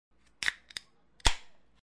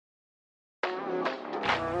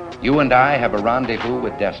You and I have a rendezvous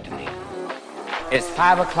with destiny. It's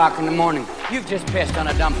 5 o'clock in the morning. You've just pissed on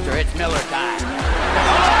a dumpster. It's Miller time.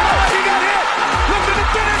 Oh, he got hit! Looking to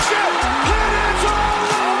finish it! It is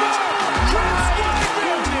all over!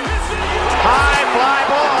 High fly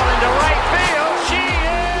ball into right field. She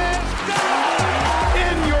is gone!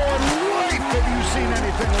 In your life have you seen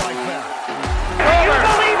anything like that? Do you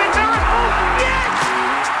believe in miracles? Yes!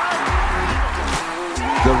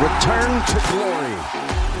 The return to glory.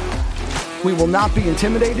 We will not be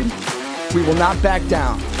intimidated. We will not back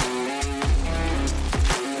down.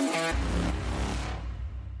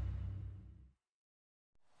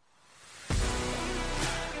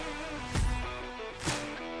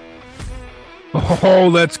 Oh,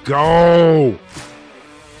 let's go.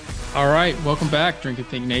 All right, welcome back, Drink and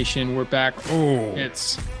Think Nation. We're back. Oh,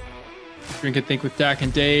 it's Drink and Think with Dak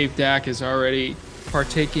and Dave. Dak is already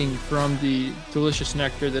partaking from the delicious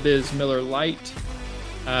nectar that is Miller Lite,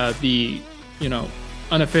 the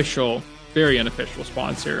unofficial, very unofficial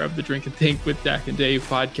sponsor of the Drink and Think with Dak and Dave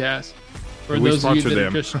podcast. For those of you that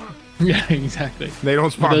are just, yeah, exactly. They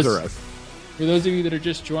don't sponsor us. For those of you that are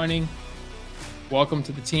just joining, welcome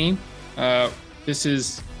to the team. This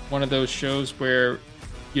is one of those shows where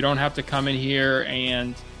you don't have to come in here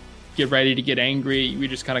and get ready to get angry. We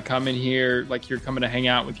just kind of come in here like you're coming to hang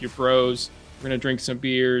out with your bros. We're going to drink some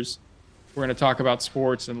beers. We're going to talk about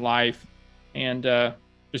sports and life and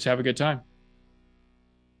just have a good time.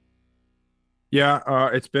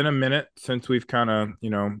 Yeah, it's been a minute since we've kind of,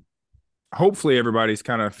 hopefully everybody's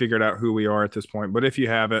kind of figured out who we are at this point. But if you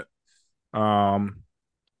haven't, I'm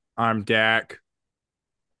Dak.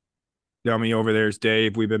 Dummy over there is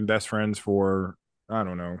Dave. We've been best friends for, I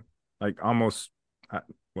don't know, like almost,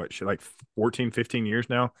 14, 15 years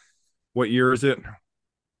now? What year is it?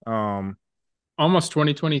 Almost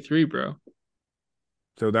 2023, bro.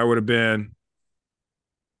 So that would have been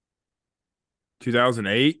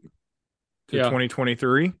 2008 to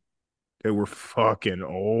 2023. Okay, we're fucking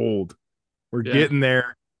old. We're getting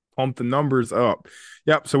there. Pump the numbers up.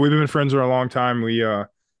 Yep. So we've been friends for a long time. We're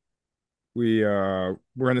in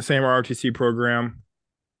the same ROTC program.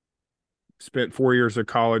 Spent 4 years of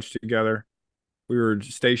college together. We were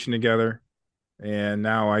stationed together, and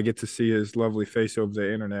now I get to see his lovely face over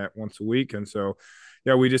the internet once a week. And so,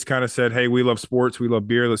 yeah, we just kind of said, hey, we love sports. We love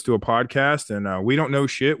beer. Let's do a podcast. And we don't know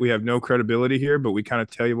shit. We have no credibility here, but we kind of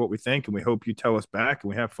tell you what we think, and we hope you tell us back, and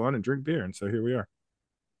we have fun and drink beer. And so here we are.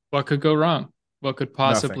 What could go wrong? What could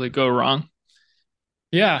possibly go wrong?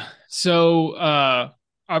 Yeah. So,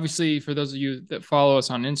 obviously, for those of you that follow us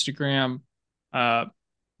on Instagram,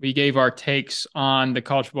 we gave our takes on the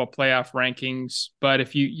college football playoff rankings. But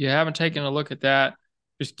if you haven't taken a look at that,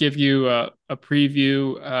 just give you a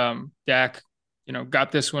preview. Dak,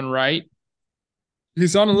 got this one right.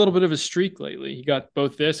 He's on a little bit of a streak lately. He got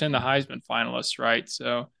both this and the Heisman finalists right.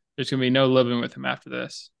 So there's going to be no living with him after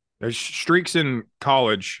this. There's streaks in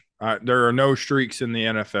college. There are no streaks in the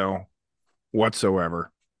NFL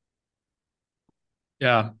whatsoever.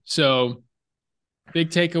 Yeah. So big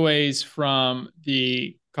takeaways from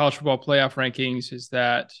the college football playoff rankings is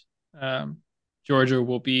that Georgia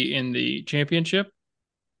will be in the championship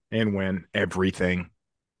and win everything.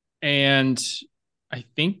 And I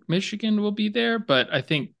think Michigan will be there, but I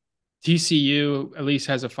think TCU at least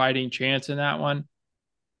has a fighting chance in that one.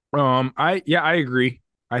 I agree.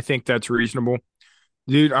 I think that's reasonable.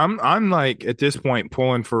 Dude, I'm like at this point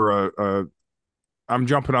pulling for I'm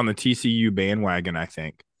jumping on the TCU bandwagon, I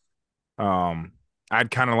think.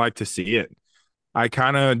 I'd kind of like to see it. I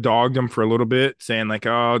kind of dogged them for a little bit, saying like,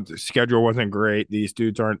 oh, the schedule wasn't great. These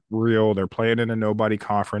dudes aren't real. They're playing in a nobody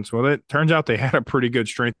conference. Well, it turns out they had a pretty good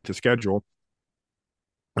strength to schedule.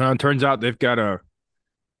 Turns out they've got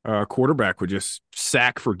a quarterback with just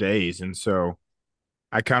sack for days. And so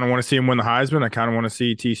I kind of want to see him win the Heisman. I kind of want to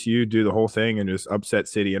see TCU do the whole thing and just upset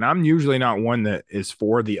City. And I'm usually not one that is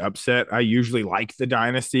for the upset. I usually like the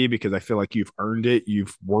dynasty because I feel like you've earned it.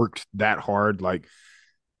 You've worked that hard. Like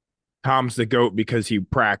Tom's the GOAT because he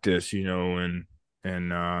practiced, and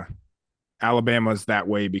Alabama's that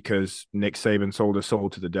way because Nick Saban sold his soul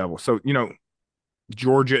to the devil. So,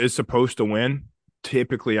 Georgia is supposed to win.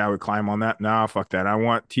 Typically, I would climb on that. Nah, fuck that. I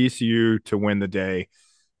want TCU to win the day.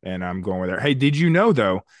 And I'm going with there. Hey, did you know,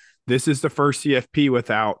 though, this is the first CFP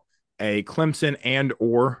without a Clemson and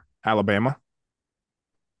or Alabama?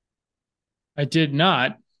 I did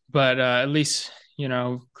not, but at least,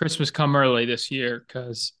 Christmas come early this year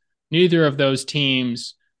because neither of those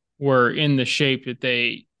teams were in the shape that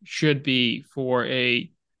they should be for a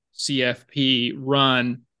CFP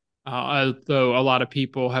run. Although a lot of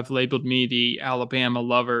people have labeled me the Alabama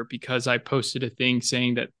lover because I posted a thing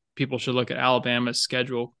saying that people should look at Alabama's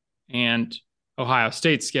schedule and Ohio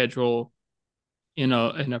State's schedule in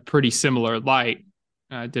a pretty similar light.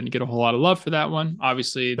 Didn't get a whole lot of love for that one.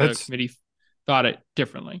 Obviously, the committee thought it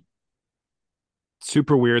differently.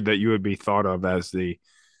 Super weird that you would be thought of as the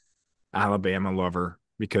Alabama lover,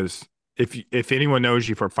 because if anyone knows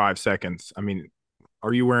you for 5 seconds, I mean,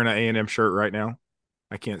 are you wearing an A&M shirt right now?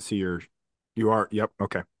 I can't see you are. Yep.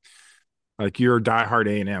 Okay. Like, you're a diehard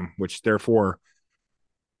A&M, which therefore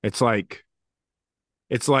it's like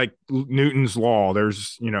Newton's law.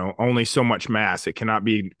 There's, only so much mass. It cannot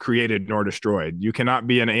be created nor destroyed. You cannot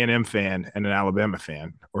be an A&M fan and an Alabama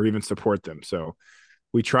fan or even support them. So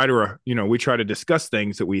we try to discuss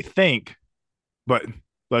things that we think, but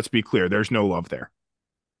let's be clear, there's no love there.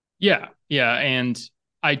 Yeah. Yeah. And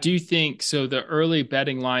I do think so. The early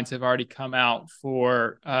betting lines have already come out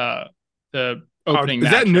for the opening.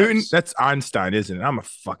 Is that Newton? That's Einstein, isn't it? I'm a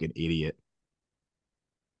fucking idiot.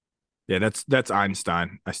 Yeah, that's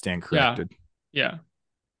Einstein. I stand corrected. Yeah.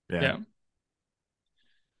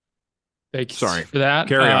 Thanks Sorry for that.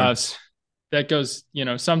 Carry on. That goes,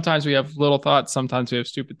 sometimes we have little thoughts, sometimes we have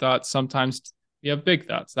stupid thoughts, sometimes we have big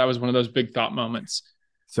thoughts. That was one of those big thought moments.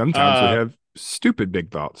 Sometimes we have stupid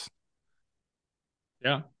big thoughts.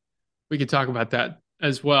 Yeah, we could talk about that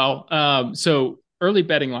as well. So early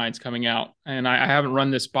betting lines coming out, and I haven't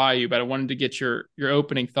run this by you, but I wanted to get your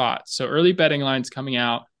opening thoughts. So early betting lines coming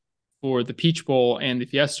out for the Peach Bowl and the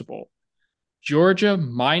Fiesta Bowl. Georgia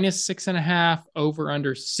minus 6.5, over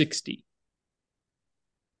under 60.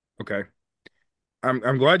 Okay.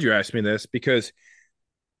 I'm glad you asked me this, because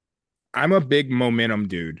I'm a big momentum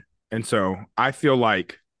dude. And so I feel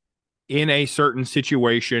like in a certain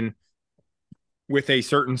situation with a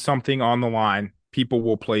certain something on the line, people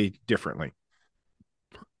will play differently.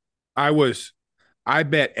 I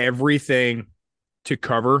bet everything to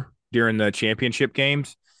cover during the championship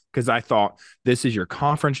games, because I thought, this is your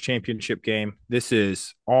conference championship game. This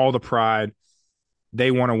is all the pride. They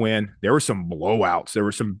want to win. There were some blowouts. There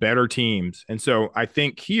were some better teams. And so I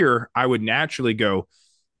think here I would naturally go,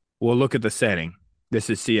 well, look at the setting. This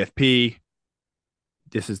is CFP.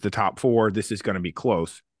 This is the top 4. This is going to be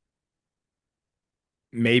close.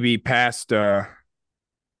 Maybe past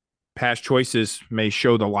choices may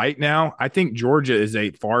show the light now. I think Georgia is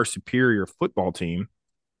a far superior football team.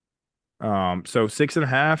 So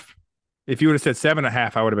 6.5. If you would have said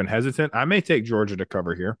 7.5, I would have been hesitant. I may take Georgia to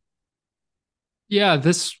cover here. Yeah,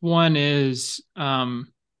 this one is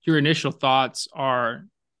your initial thoughts are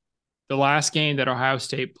the last game that Ohio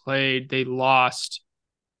State played, they lost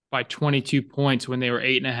by 22 points when they were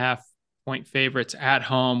 8.5-point favorites at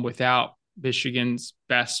home without Michigan's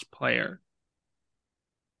best player.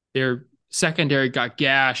 Their secondary got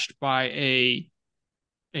gashed by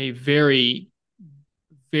a very,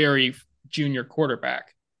 very junior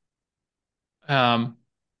quarterback.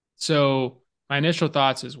 So my initial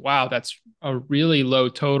thoughts is, wow, that's a really low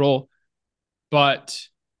total. But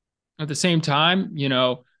at the same time,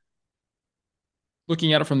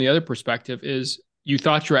 looking at it from the other perspective is you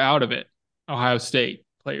thought you were out of it, Ohio State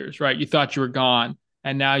players, right? You thought you were gone,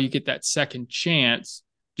 and now you get that second chance.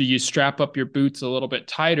 Do you strap up your boots a little bit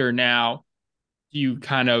tighter now? You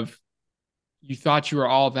thought you were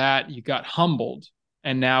all that, you got humbled,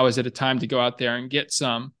 and now is it a time to go out there and get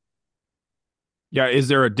some? Yeah, is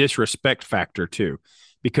there a disrespect factor too?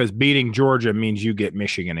 Because beating Georgia means you get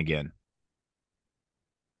Michigan again.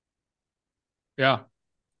 Yeah.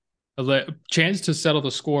 A chance to settle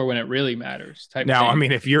the score when it really matters. Now, I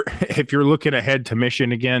mean, if you're looking ahead to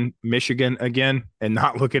Michigan again, and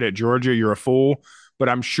not looking at Georgia, you're a fool. But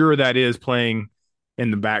I'm sure that is playing in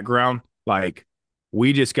the background. Like,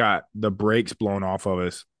 we just got the brakes blown off of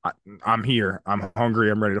us. I'm here. I'm hungry.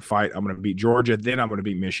 I'm ready to fight. I'm going to beat Georgia. Then I'm going to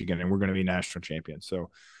beat Michigan, and we're going to be national champions. So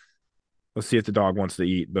let's see if the dog wants to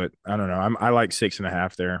eat. But I don't know. I like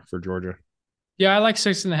 6.5 there for Georgia. Yeah, I like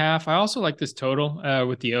 6.5. I also like this total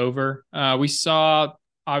with the over. We saw,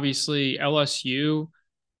 obviously, LSU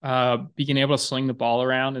being able to sling the ball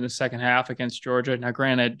around in the second half against Georgia. Now,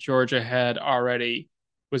 granted, Georgia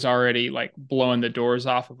was already like blowing the doors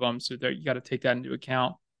off of them, so you got to take that into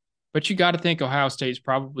account. But you got to think Ohio State is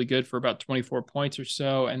probably good for about 24 points or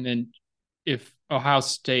so. And then if Ohio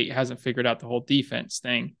State hasn't figured out the whole defense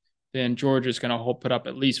thing, then Georgia's going to put up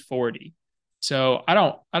at least 40. So I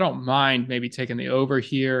don't mind maybe taking the over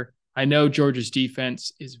here. I know Georgia's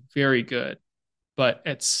defense is very good, but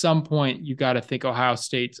at some point you got to think Ohio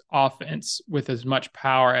State's offense, with as much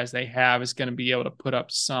power as they have, is going to be able to put up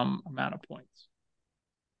some amount of points.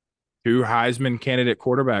 2 Heisman candidate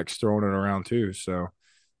quarterbacks throwing it around too. So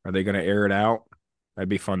are they going to air it out? That'd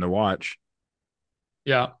be fun to watch.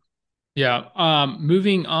 Yeah.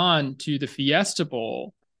 Moving on to the Fiesta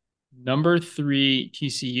Bowl. number 3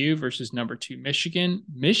 TCU versus number 2 Michigan.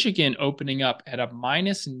 Michigan opening up at a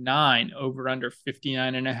 -9 over under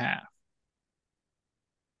 59.5.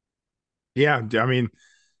 Yeah, I mean,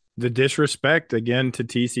 the disrespect again to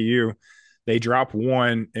TCU. They drop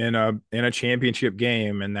one in a championship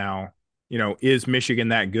game, and now, is Michigan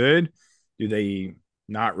that good? Do they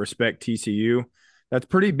not respect TCU? That's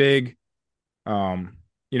pretty big.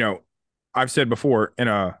 You know, I've said before, in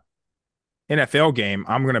a NFL game,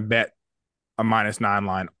 I'm going to bet a -9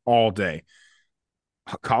 line all day.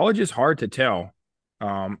 College is hard to tell.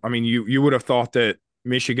 I mean, you would have thought that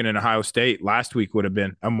Michigan and Ohio State last week would have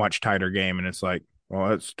been a much tighter game, and it's like,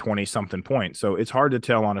 well, it's 20 something points. So it's hard to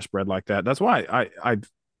tell on a spread like that. That's why I've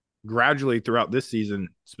gradually throughout this season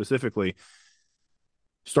specifically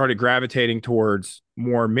started gravitating towards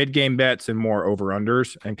more mid-game bets and more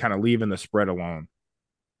over-unders and kind of leaving the spread alone.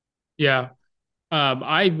 Yeah.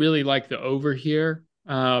 I really like the over here.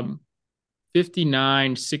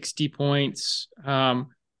 59, 60 points.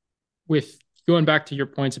 With going back to your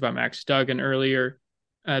points about Max Duggan earlier,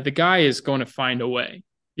 the guy is going to find a way.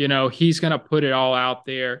 He's going to put it all out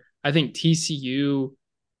there. I think TCU,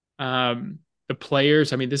 the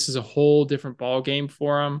players, I mean, this is a whole different ball game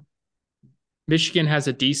for them. Michigan has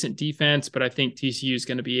a decent defense, but I think TCU is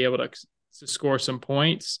going to be able to score some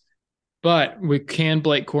points. But can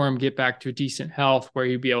Blake Corum get back to a decent health where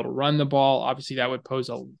he'd be able to run the ball? Obviously, that would pose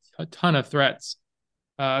a ton of threats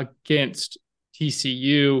against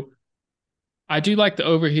TCU. I do like the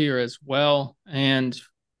over here as well. And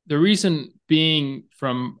the reason being,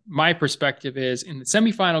 from my perspective, is in the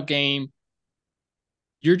semifinal game,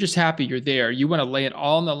 you're just happy you're there. You want to lay it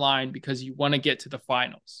all on the line because you want to get to the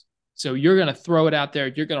finals. So you're going to throw it out there.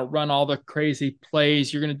 You're going to run all the crazy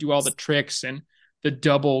plays. You're going to do all the tricks and the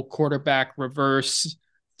double quarterback reverse,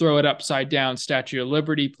 throw it upside down, Statue of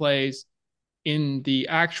Liberty plays. In the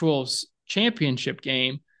actual championship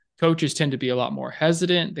game, coaches tend to be a lot more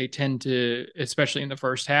hesitant. They tend to, especially in the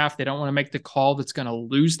first half, they don't want to make the call that's going to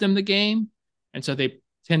lose them the game. And so they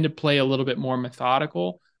tend to play a little bit more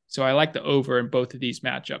methodical. So I like the over in both of these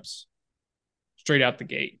matchups straight out the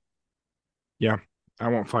gate. Yeah, I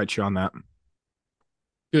won't fight you on that.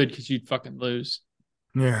 Good, because you'd fucking lose.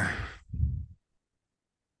 Yeah.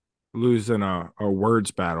 Lose in a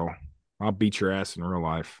words battle. I'll beat your ass in real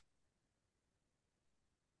life.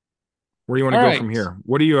 Where do you want to go from here?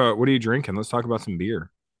 What are you drinking? Let's talk about some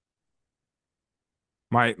beer.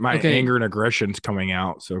 My anger and aggression's coming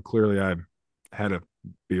out, so clearly I've had a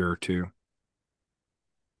beer or two.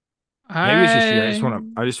 Maybe it's just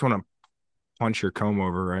you. I just want to punch your comb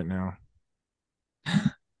over right now.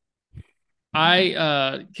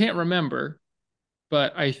 I can't remember,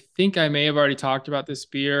 but I think I may have already talked about this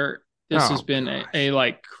beer. This has been a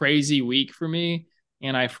like crazy week for me,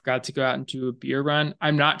 and I forgot to go out and do a beer run.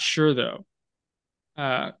 I'm not sure though.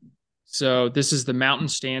 So this is the Mountain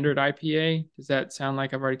Standard IPA. Does that sound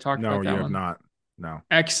like I've already talked about that one? No, you have not. No.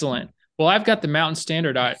 Excellent. Well, I've got the Mountain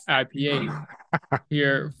Standard IPA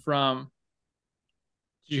here from.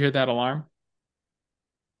 Did you hear that alarm?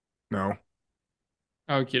 No.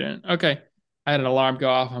 Oh, you didn't. Okay. I had an alarm go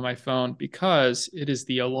off on my phone because it is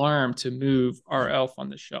the alarm to move our elf on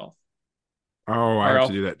the shelf. Oh, I have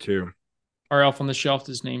to do that too. Our elf on the shelf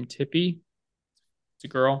is named Tippy. It's a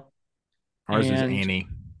girl. Ours is Annie.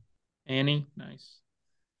 Annie, nice.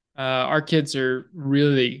 Our kids are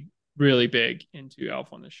really, really big into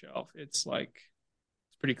Elf on the Shelf. It's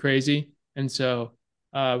pretty crazy. And so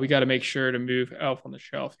we got to make sure to move Elf on the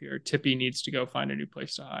Shelf here. Tippy needs to go find a new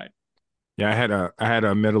place to hide. Yeah, I had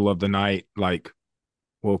a middle of the night, like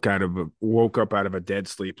woke up out of a dead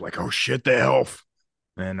sleep, like, oh shit, the elf.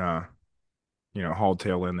 And hauled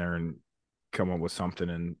tail in there and come up with something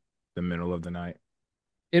in the middle of the night.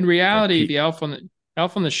 In reality, the elf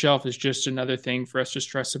on the shelf is just another thing for us to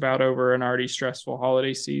stress about over an already stressful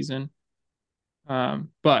holiday season.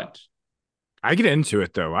 But I get into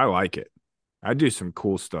it though. I like it. I do some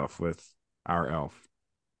cool stuff with our elf.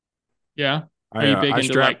 Yeah. Are you big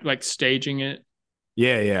into like staging it?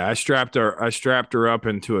 Yeah. I strapped her up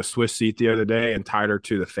into a Swiss seat the other day and tied her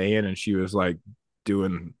to the fan, and she was like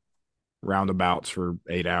doing roundabouts for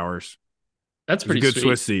 8 hours. That's pretty good sweet.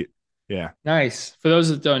 Swiss seat. Yeah. Nice. For those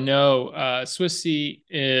that don't know, Swiss seat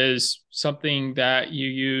is something that you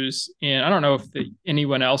use in, I don't know if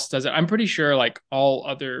anyone else does it. I'm pretty sure like all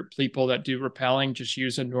other people that do rappelling just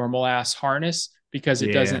use a normal ass harness because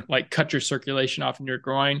it doesn't like cut your circulation off in your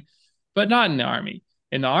groin, but not in the Army.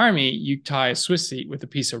 In the Army, you tie a Swiss seat with a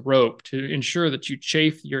piece of rope to ensure that you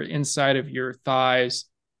chafe your inside of your thighs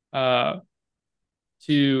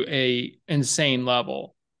to a insane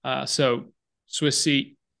level. So Swiss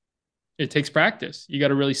seat, It takes practice. You got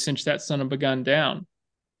to really cinch that son of a gun down.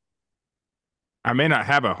 I may not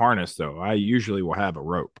have a harness though. I usually will have a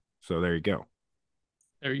rope. So there you go.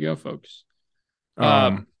 There you go, folks.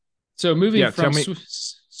 So moving from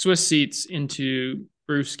Swiss seats into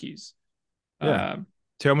brewskis. Yeah.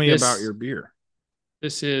 Tell me about your beer.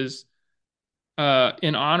 This is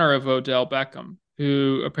in honor of Odell Beckham,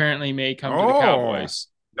 who apparently may come to the Cowboys.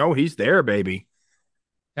 No, he's there, baby.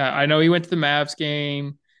 Yeah, I know he went to the Mavs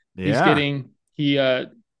game. Yeah. He's getting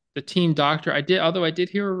the team doctor. I did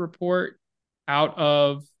hear a report out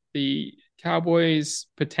of the Cowboys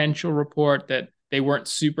potential report that they weren't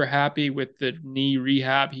super happy with the knee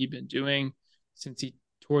rehab he'd been doing since he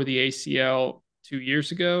tore the ACL 2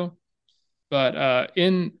 years ago. But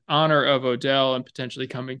in honor of Odell and potentially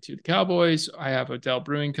coming to the Cowboys, I have Odell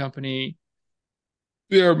Brewing Company,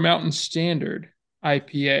 their Mountain Standard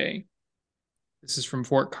IPA. This is from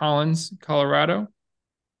Fort Collins, Colorado.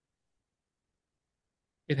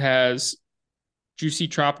 It has juicy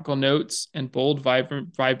tropical notes and bold,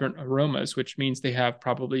 vibrant aromas, which means they have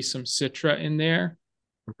probably some Citra in there.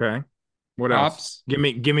 Okay. What Hops.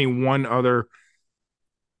 else? Give me one other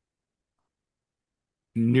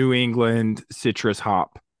New England citrus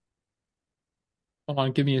hop. Hold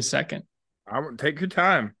on, give me a second. Take your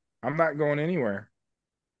time. I'm not going anywhere.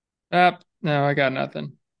 No, I got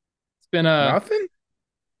nothing. It's been nothing.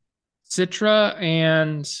 Citra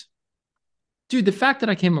and dude, the fact that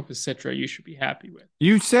I came up with Citra, you should be happy with.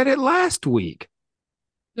 You said it last week.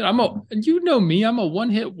 Dude, you know me, I'm a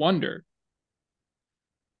one-hit wonder.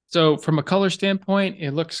 So from a color standpoint,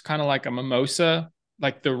 it looks kind of like a mimosa,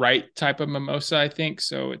 like the right type of mimosa, I think.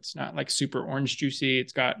 So it's not like super orange juicy.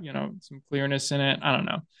 It's got, some clearness in it. I don't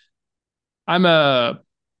know. I'm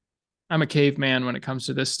a caveman when it comes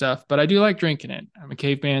to this stuff, but I do like drinking it. I'm a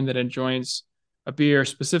caveman that enjoys a beer,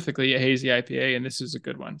 specifically a hazy IPA, and this is a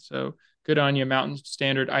good one. So good on you, Mountain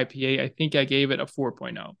Standard IPA. I think I gave it a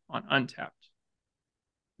 4.0 on Untapped.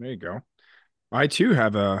 There you go. I too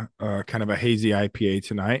have a kind of a hazy IPA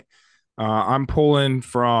tonight. I'm pulling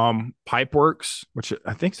from Pipeworks, which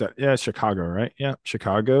I think Chicago, right? Yeah,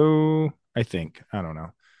 Chicago. I think. I don't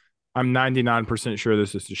know. I'm 99% sure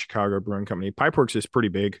this is the Chicago Brewing Company. Pipeworks is pretty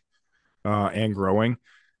big and growing.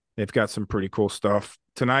 They've got some pretty cool stuff.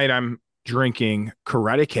 Tonight I'm drinking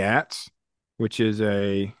Karate Cats, which is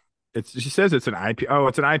she says it's an IPA. Oh,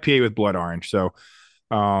 it's an IPA with blood orange. So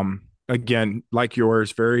again, like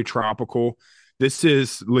yours, very tropical. This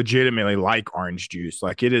is legitimately like orange juice.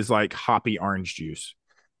 Like it is like hoppy orange juice.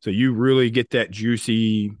 So you really get that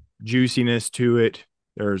juiciness to it.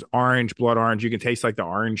 There's orange, blood orange. You can taste like the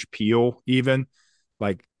orange peel even.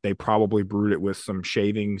 Like they probably brewed it with some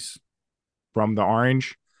shavings from the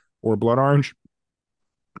orange or blood orange.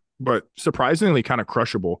 But surprisingly kind of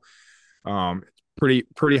crushable.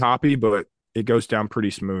 Pretty hoppy, but it goes down pretty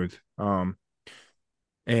smooth.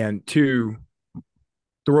 And to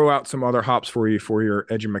throw out some other hops for your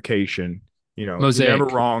edumacation, Mosaic. You're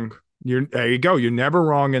never wrong. There you go. You're never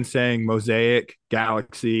wrong in saying Mosaic,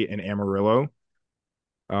 Galaxy, and Amarillo.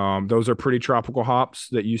 Those are pretty tropical hops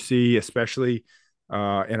that you see, especially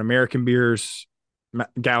in American beers.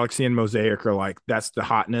 Galaxy and Mosaic are like, that's the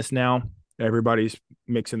hotness now. Everybody's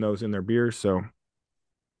mixing those in their beers. So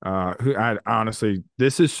I honestly,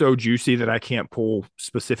 this is so juicy that I can't pull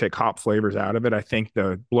specific hop flavors out of it. I think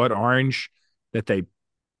the blood orange that they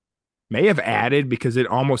may have added, because it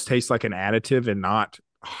almost tastes like an additive and not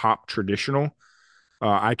hop traditional.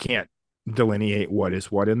 I can't delineate what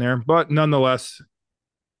is what in there, but nonetheless,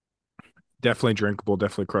 definitely drinkable,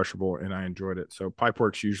 definitely crushable, and I enjoyed it. So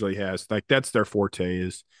Pipeworks usually has, like, that's their forte,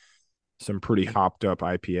 is some pretty hopped up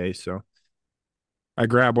IPA. So I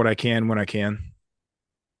grab what I can when I can.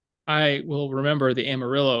 I will remember the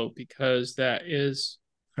Amarillo because that is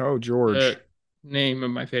George, the name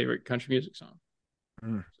of my favorite country music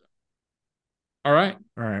song. All right.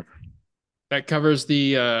 That covers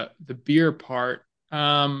the beer part.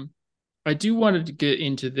 I do wanted to get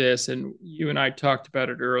into this, and you and I talked about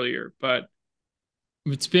it earlier, but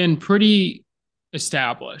it's been pretty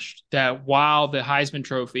established that while the Heisman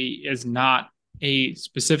Trophy is not a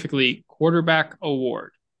specifically quarterback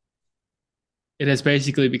award, it has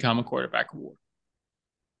basically become a quarterback award.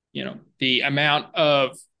 The amount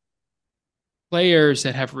of players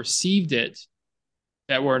that have received it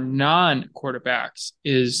that were non-quarterbacks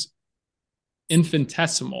is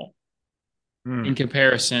infinitesimal in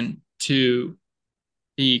comparison to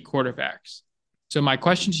the quarterbacks. So my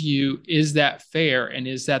question to you, is that fair? And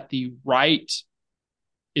is that the right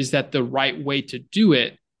way to do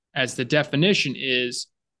it, as the definition is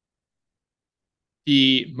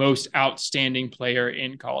the most outstanding player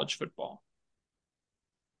in college football?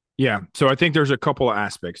 Yeah. So I think there's a couple of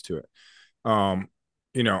aspects to it. Um,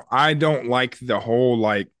 I don't like the whole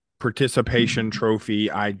like participation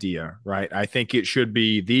trophy idea, right? I think it should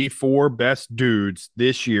be the four best dudes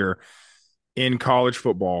this year in college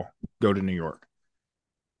football go to New York.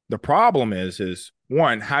 The problem is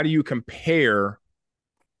one, how do you compare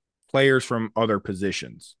players from other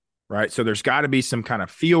positions, right? So there's got to be some kind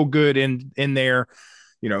of feel good in there.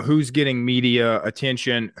 Who's getting media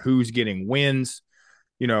attention, who's getting wins.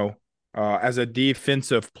 As a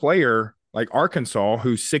defensive player like Arkansas,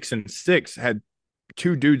 who's 6-6, had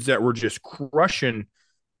two dudes that were just crushing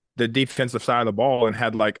the defensive side of the ball and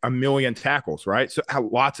had like a million tackles, right? So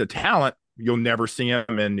lots of talent. You'll never see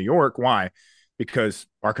them in New York. Why? Because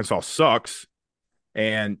Arkansas sucks.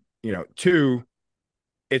 And, two,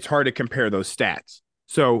 it's hard to compare those stats.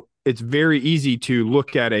 So it's very easy to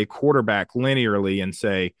look at a quarterback linearly and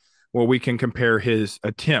say, well, we can compare his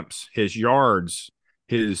attempts, his yards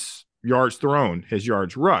thrown, his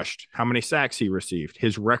yards rushed, how many sacks he received,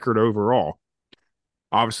 his record overall.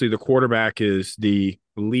 Obviously, the quarterback is the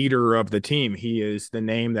leader of the team. He is the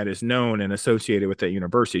name that is known and associated with that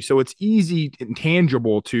university. So it's easy and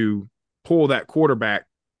tangible to pull that quarterback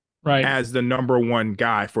as the number one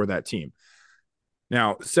guy for that team.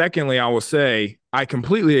 Now, secondly, I will say I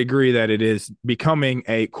completely agree that it is becoming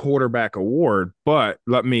a quarterback award, but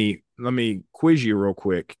let me quiz you real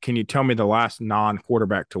quick. Can you tell me the last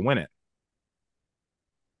non-quarterback to win it?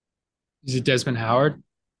 Is it Desmond Howard?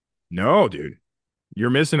 No, dude. You're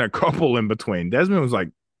missing a couple in between. Desmond was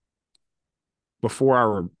like before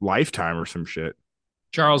our lifetime or some shit.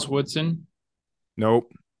 Charles Woodson?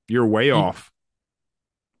 Nope. You're way off.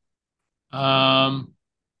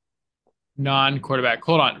 Non-quarterback.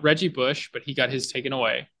 Hold on. Reggie Bush, but he got his taken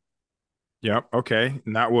away. Yep. Okay.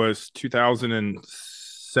 And that was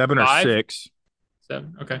 2007 or 6.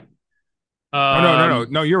 7. Okay.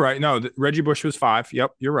 No. You're right. No, Reggie Bush was 5.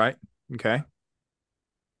 Yep. You're right. Okay.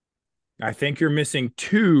 I think you're missing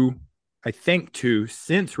 2. I think 2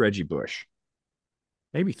 since Reggie Bush.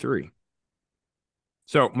 Maybe 3.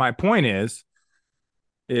 So my point is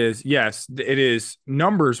yes, it is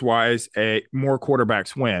numbers wise more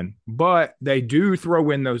quarterbacks win, but they do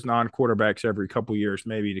throw in those non-quarterbacks every couple years,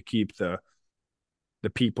 maybe to keep the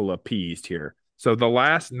people appeased here. So the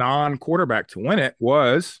last non-quarterback to win it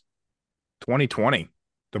was 2020,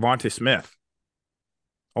 Devontae Smith,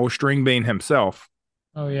 old string bean himself.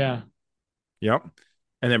 Oh yeah. Yep.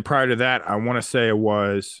 And then prior to that, I want to say it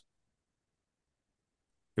was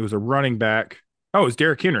a running back. Oh, it was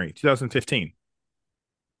Derrick Henry, 2015.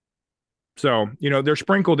 So, they're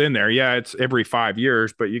sprinkled in there. Yeah, it's every 5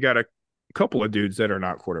 years, but you got a couple of dudes that are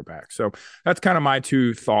not quarterbacks. So that's kind of my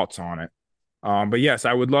 2 thoughts on it. But yes,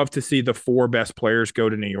 I would love to see the 4 best players go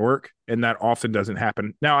to New York, and that often doesn't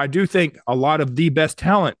happen. Now, I do think a lot of the best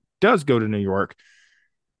talent does go to New York,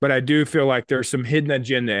 but I do feel like there's some hidden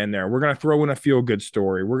agenda in there. We're going to throw in a feel-good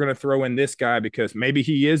story. We're going to throw in this guy because maybe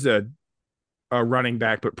he is a running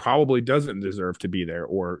back, but probably doesn't deserve to be there,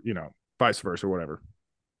 or, vice versa, or whatever.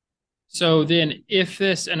 So then if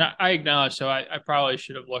this, and I acknowledge, so I probably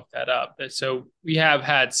should have looked that up. So we have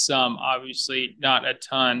had some, obviously not a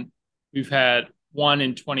ton. We've had one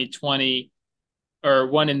in 2020, or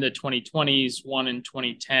one in the 2020s, one in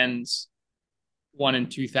 2010s, one in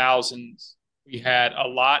 2000s. We had a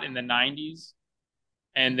lot in the 90s.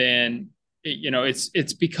 And then,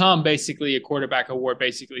 it's become basically a quarterback award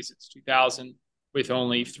basically since 2000, with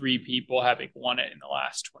only 3 people having won it in the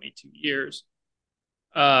last 22 years.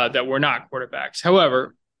 That were not quarterbacks.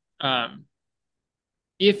 However,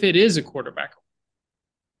 if it is a quarterback,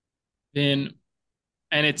 then,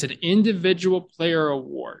 and it's an individual player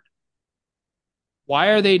award, why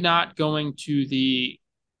are they not going to the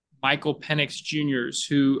Michael Penix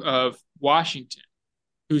Jr.'s of Washington,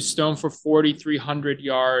 who's thrown for 4,300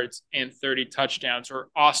 yards and 30 touchdowns, or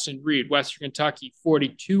Austin Reed, Western Kentucky,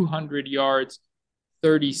 4,200 yards,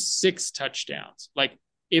 36 touchdowns? Like,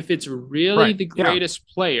 if it's really the greatest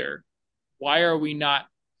player, why are we not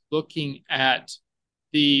looking at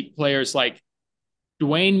the players like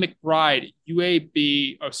Dwayne McBride,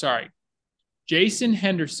 Jason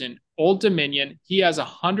Henderson, Old Dominion? He has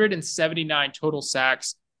 179 total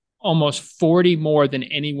sacks, almost 40 more than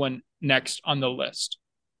anyone next on the list.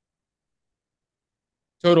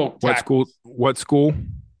 Total tackles. What school?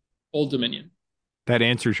 Old Dominion. That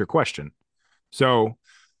answers your question. So,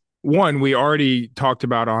 one, we already talked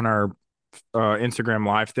about on our Instagram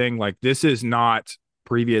live thing. Like, this is not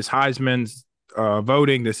previous Heisman's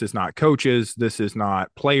voting. This is not coaches. This is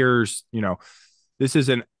not players. This is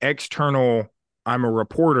an external, I'm a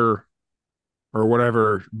reporter or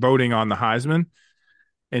whatever, voting on the Heisman.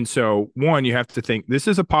 And so, one, you have to think this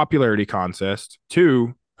is a popularity contest.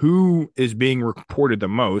 Two, who is being reported the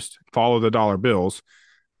most? Follow the dollar bills.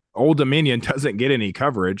 Old Dominion doesn't get any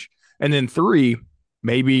coverage. And then three,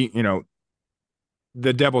 maybe,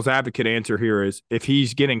 the devil's advocate answer here is if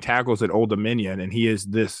he's getting tackles at Old Dominion and he is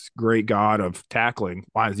this great god of tackling,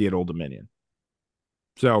 why is he at Old Dominion?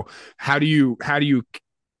 So how do you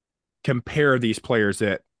compare these players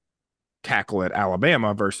that tackle at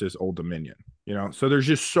Alabama versus Old Dominion? So there's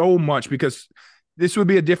just so much, because this would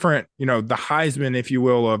be a different, the Heisman, if you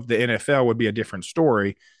will, of the NFL would be a different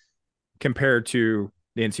story compared to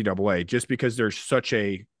the NCAA, just because there's such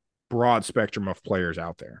a broad spectrum of players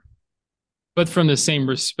out there. But from the same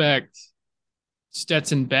respect,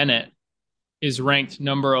 Stetson Bennett is ranked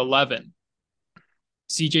number 11.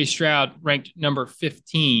 CJ Stroud ranked number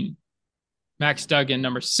 15. Max Duggan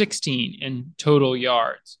number 16 in total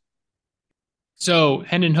yards. So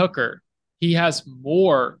Hendon Hooker, he has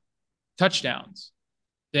more touchdowns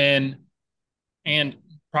and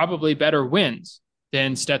probably better wins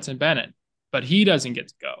than Stetson Bennett, but he doesn't get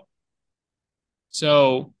to go.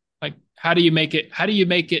 So, how do you make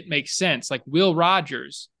it make sense? Like, Will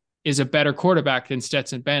Rogers is a better quarterback than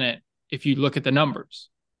Stetson Bennett if you look at the numbers,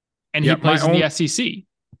 and he plays in the SEC.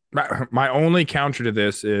 My only counter to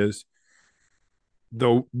this is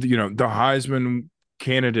the Heisman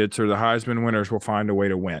candidates or the Heisman winners will find a way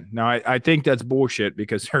to win. Now, I think that's bullshit,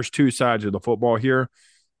 because there's two sides of the football here.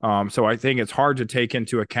 So I think it's hard to take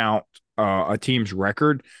into account a team's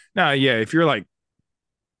record. Now, yeah, if you're like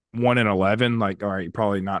 1-11, all right, you're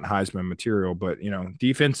probably not Heisman material, but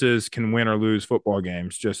defenses can win or lose football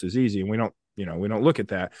games just as easy, and we don't look at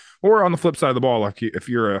that. Or on the flip side of the ball, like if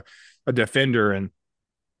you're a defender and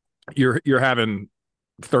you're having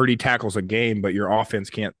 30 tackles a game, but your offense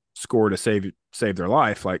can't score to save their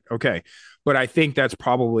life, okay. But I think that's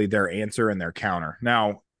probably their answer and their counter.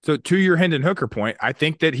 Now, so to your Hendon Hooker point, I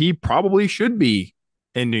think that he probably should be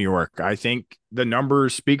in New York. I think the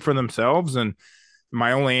numbers speak for themselves, and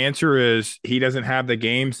my only answer is he doesn't have the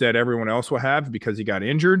games that everyone else will have because he got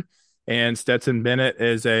injured, and Stetson Bennett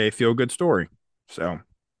is a feel-good story. So,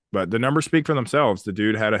 but the numbers speak for themselves. The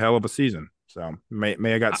dude had a hell of a season. So may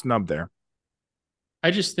have got snubbed there.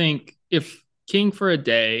 I just think if king for a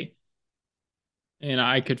day and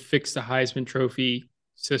I could fix the Heisman Trophy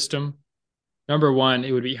system, number one,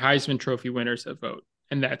 it would be Heisman Trophy winners that vote,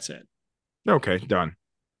 and that's it. Okay, done.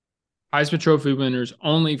 Heisman Trophy winners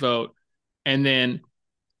only vote, and then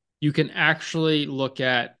you can actually look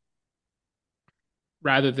at,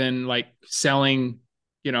 rather than selling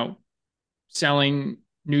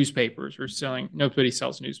newspapers or nobody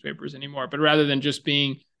sells newspapers anymore, but rather than just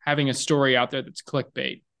having a story out there that's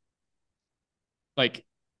clickbait,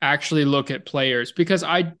 actually look at players, because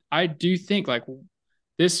I do think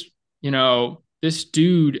this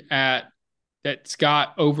dude that's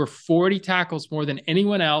got over 40 tackles more than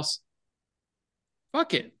anyone else.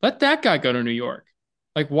 Fuck it. Let that guy go to New York.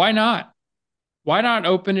 Why not? Why not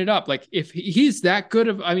open it up? If he's that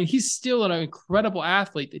good he's still an incredible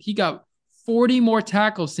athlete that he got 40 more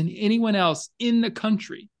tackles than anyone else in the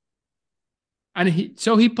country. And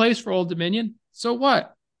he plays for Old Dominion. So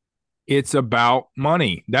what? It's about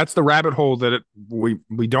money. That's the rabbit hole that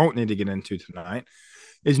we don't need to get into tonight,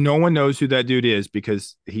 is no one knows who that dude is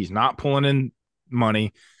because he's not pulling in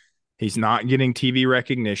money. He's not getting TV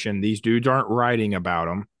recognition. These dudes aren't writing about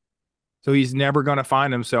him. So he's never going to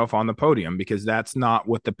find himself on the podium, because that's not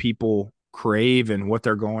what the people crave and what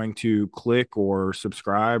they're going to click or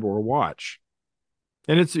subscribe or watch.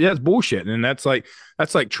 And it's bullshit. And that's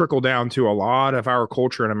trickle down to a lot of our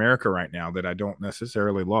culture in America right now that I don't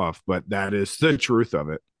necessarily love, but that is the truth of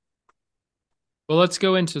it. Well, let's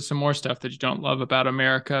go into some more stuff that you don't love about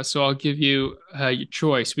America. So I'll give you your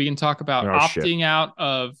choice. We can talk about opting out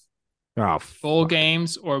of bowl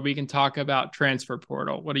games, or we can talk about transfer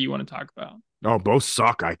portal. What do you want to talk about? Oh, both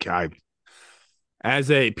suck. I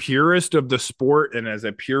as a purist of the sport and as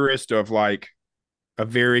a purist of a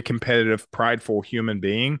very competitive, prideful human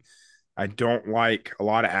being, I don't like a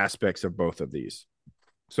lot of aspects of both of these.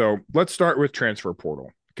 So let's start with transfer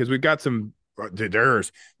portal, because we've got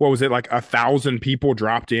there's, what was it, 1,000 people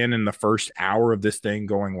dropped in the first hour of this thing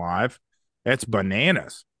going live. That's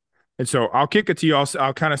bananas. And so I'll kick it to you.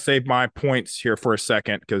 I'll kind of save my points here for a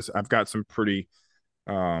second, because I've got some pretty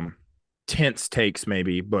tense takes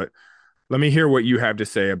maybe, but let me hear what you have to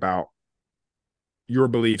say about your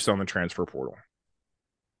beliefs on the transfer portal.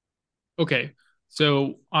 Okay,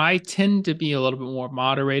 so I tend to be a little bit more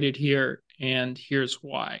moderated here, and here's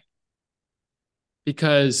why.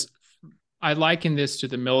 Because I liken this to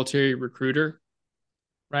the military recruiter,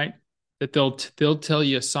 right? That they'll tell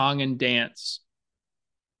you a song and dance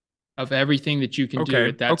of everything that you can do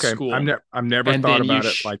at that school. I've never thought about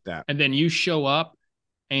it like that. And then you show up,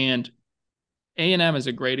 and A&M is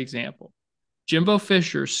a great example. Jimbo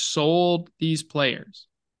Fisher sold these players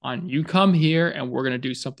on, you come here and we're going to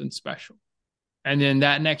do something special. And then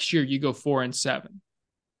that next year you go 5-7.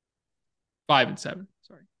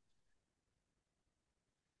 Sorry.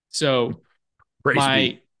 So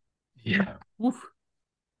yeah. Oof.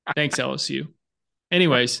 Thanks, LSU.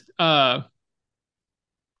 Anyways,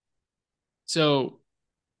 so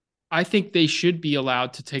I think they should be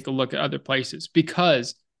allowed to take a look at other places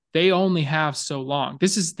because they only have so long.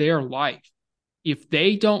 This is their life. If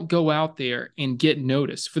they don't go out there and get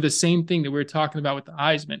noticed for the same thing that we were talking about with the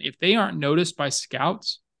Heisman, if they aren't noticed by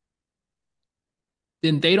scouts,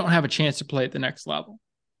 then they don't have a chance to play at the next level.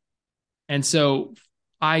 And so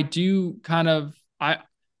I do I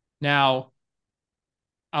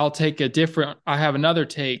have another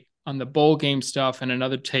take on the bowl game stuff and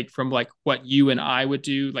another take from like what you and I would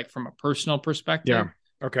do, like from a personal perspective. Yeah.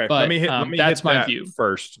 Okay. But that's my view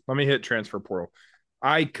first. Let me hit transfer portal.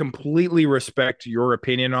 I completely respect your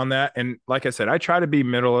opinion on that. And like I said, I try to be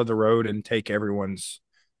middle of the road and take everyone's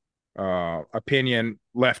opinion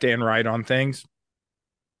left and right on things.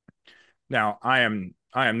 Now, I am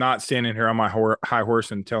not standing here on my high horse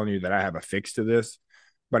and telling you that I have a fix to this,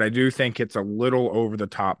 but I do think it's a little over the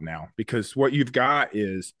top now because what you've got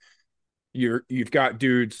is you've got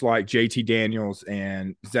dudes like JT Daniels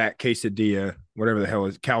and Zach Quesadilla, whatever the hell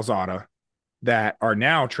is Calzada, that are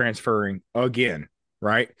now transferring again.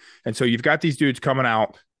 Right. And so you've got these dudes coming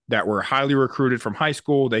out that were highly recruited from high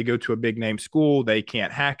school. They go to a big name school. They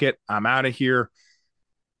can't hack it. I'm out of here.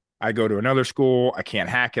 I go to another school. I can't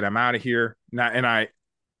hack it. I'm out of here. And I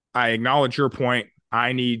acknowledge your point.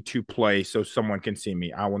 I need to play so someone can see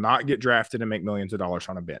me. I will not get drafted and make millions of dollars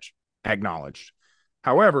on a bench. Acknowledged.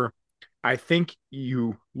 However, I think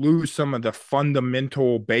you lose some of the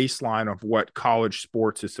fundamental baseline of what college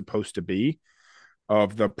sports is supposed to be.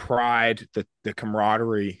 Of the pride, the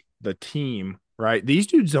camaraderie, the team, right? These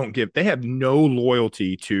dudes they have no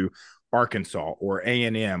loyalty to Arkansas or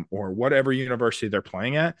A&M or whatever university they're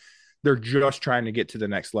playing at. They're just trying to get to the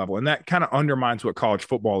next level. And that kind of undermines what college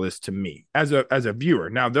football is to me as a viewer.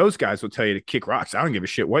 Now, those guys will tell you to kick rocks. I don't give a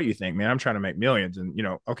shit what you think, man. I'm trying to make millions and,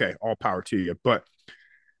 okay, all power to you. But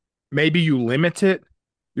maybe you limit it.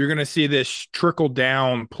 You're going to see this trickle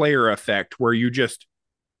down player effect where you just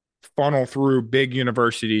funnel through big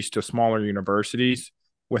universities to smaller universities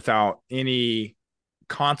without any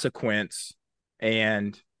consequence.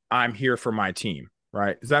 And I'm here for my team,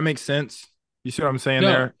 right? Does that make sense? You see what I'm saying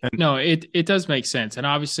there? No, it does make sense. And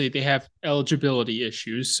obviously they have eligibility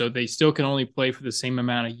issues, so they still can only play for the same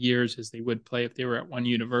amount of years as they would play if they were at one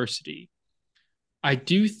university. I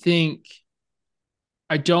do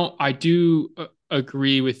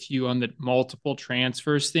agree with you on the multiple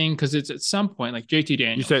transfers thing because it's at some point like JT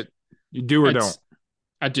Daniels. You said you do or don't?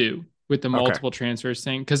 I do with the multiple transfers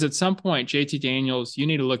thing because at some point JT Daniels, you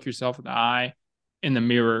need to look yourself in the eye in the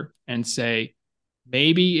mirror and say,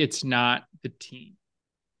 maybe it's not the team,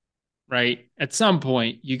 right? At some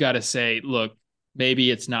point you got to say, look,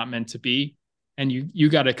 maybe it's not meant to be. And you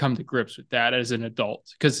got to come to grips with that as an adult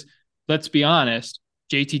because let's be honest,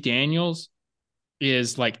 JT Daniels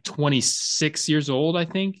is like 26 years old, I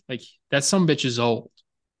think. Like that some bitch is old.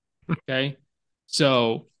 Okay.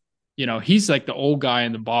 So, he's like the old guy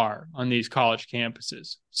in the bar on these college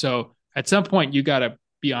campuses. So at some point you got to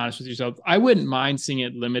be honest with yourself. I wouldn't mind seeing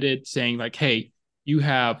it limited, saying like, hey, you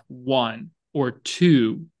have 1 or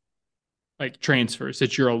 2 like transfers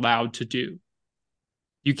that you're allowed to do.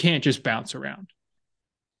 You can't just bounce around.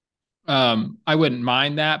 I wouldn't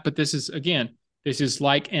mind that, but this is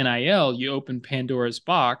like NIL. You open Pandora's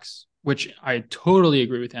box, which I totally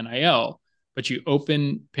agree with NIL, but you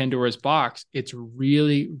open Pandora's box, it's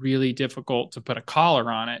really, really difficult to put a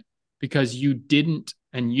collar on it because you didn't,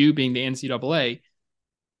 and you being the NCAA,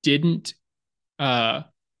 didn't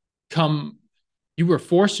you were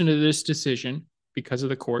forced into this decision because of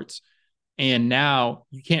the courts, and now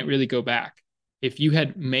you can't really go back. If you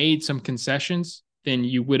had made some concessions, then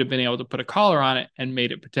you would have been able to put a collar on it and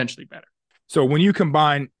made it potentially better. So when you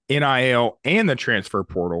combine NIL and the transfer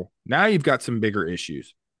portal, now you've got some bigger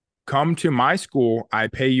issues. Come to my school, I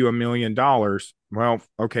pay you $1 million. Well,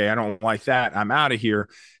 okay, I don't like that. I'm out of here.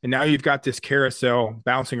 And now you've got this carousel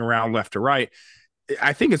bouncing around left to right.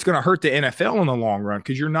 I think it's going to hurt the NFL in the long run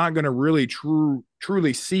because you're not going to really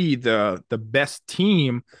truly see the best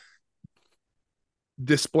team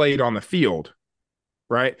displayed on the field,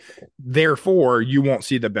 right? Therefore, you won't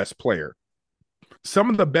see the best player.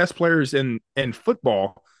 Some of the best players in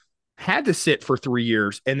football had to sit for 3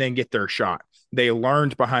 years and then get their shot. They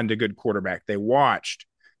learned behind a good quarterback. They watched.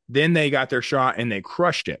 Then they got their shot and they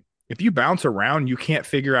crushed it. If you bounce around, you can't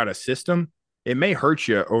figure out a system. It may hurt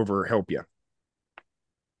you over help you.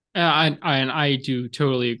 I do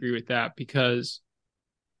totally agree with that, because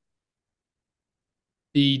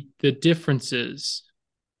the differences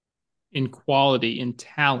in quality, in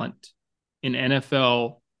talent, in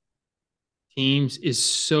NFL teams is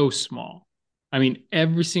so small. I mean,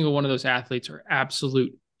 every single one of those athletes are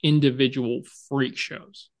absolute individual freak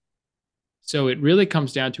shows. So it really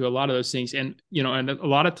comes down to a lot of those things. And, and a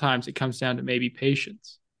lot of times it comes down to maybe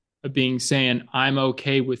patience of saying, I'm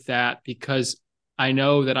okay with that because I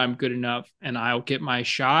know that I'm good enough and I'll get my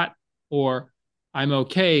shot, or I'm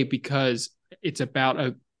okay because it's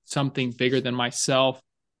about something bigger than myself.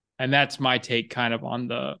 And that's my take kind of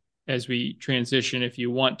on as we transition. If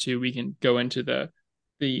you want to, we can go into the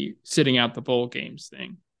sitting out the bowl games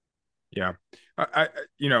thing. Yeah.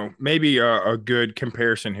 Maybe a good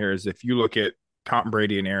comparison here is if you look at Tom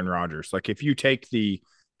Brady and Aaron Rodgers. Like, if you take the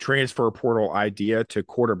transfer portal idea to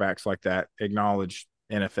quarterbacks like that, acknowledged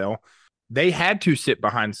NFL, they had to sit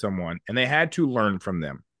behind someone and they had to learn from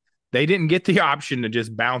them. They didn't get the option to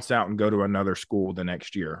just bounce out and go to another school the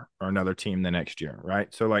next year or another team the next year,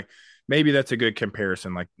 right? So, like, maybe that's a good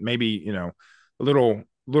comparison. Like, maybe, a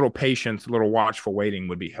little patience, a little watchful waiting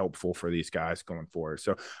would be helpful for these guys going forward.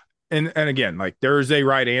 So, and again, like, there is a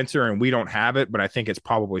right answer and we don't have it, but I think it's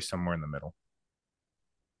probably somewhere in the middle.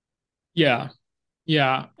 Yeah.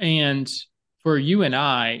 Yeah. And for you and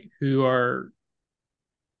I, who are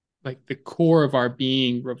like the core of our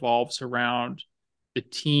being revolves around the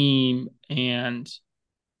team, and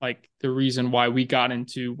like the reason why we got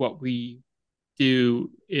into what we do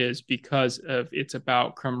is because of it's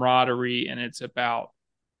about camaraderie and it's about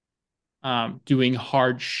doing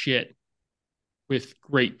hard shit with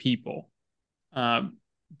great people.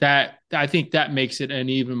 That I think that makes it an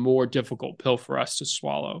even more difficult pill for us to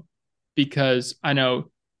swallow, because I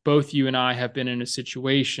know both you and I have been in a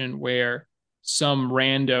situation where some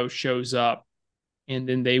rando shows up and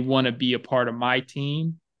then they want to be a part of my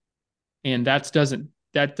team, and that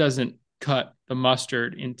doesn't cut the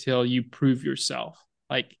mustard until you prove yourself.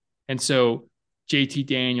 Like, and so JT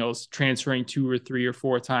Daniels transferring 2 or 3 or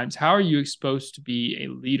 4 times, how are you supposed to be a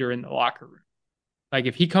leader in the locker room? Like,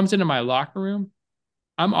 if he comes into my locker room,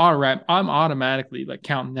 I'm automatically like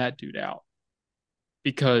counting that dude out,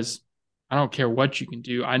 because I don't care what you can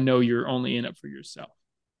do. I know you're only in it for yourself.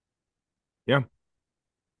 Yeah.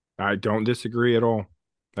 I don't disagree at all.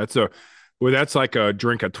 That's like a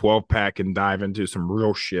drink a 12-pack and dive into some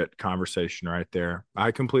real shit conversation right there.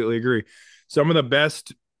 I completely agree. Some of the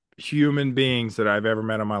best human beings that I've ever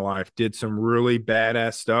met in my life did some really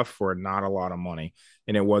badass stuff for not a lot of money.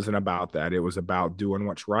 And it wasn't about that. It was about doing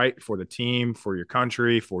what's right for the team, for your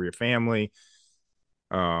country, for your family,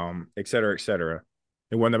 et cetera, et cetera.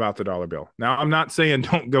 It wasn't about the dollar bill. Now, I'm not saying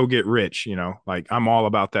don't go get rich, like, I'm all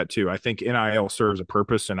about that too. I think NIL serves a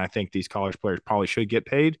purpose, and I think these college players probably should get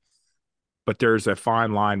paid, but there's a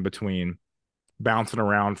fine line between bouncing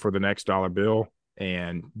around for the next dollar bill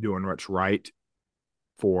and doing what's right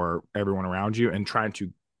for everyone around you and trying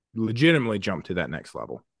to legitimately jump to that next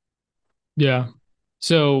level. Yeah.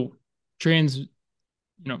 So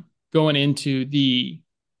going into the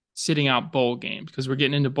sitting out bowl games, because we're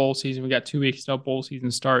getting into bowl season. We got 2 weeks till bowl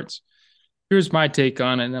season starts. Here's my take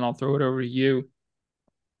on it, and then I'll throw it over to you.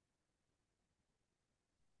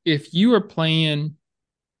 If you are playing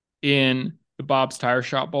in the Bob's Tire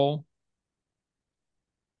Shop Bowl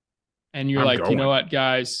and you're like, you know what,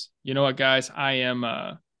 guys, I'm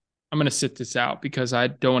going to sit this out because I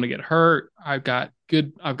don't want to get hurt. I've got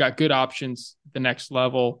good options at the next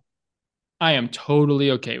level. I am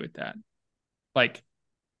totally okay with that. Like,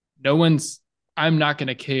 I'm not going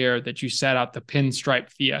to care that you sat out the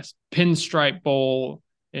pinstripe bowl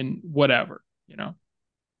and whatever,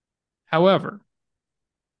 However,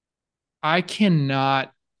 I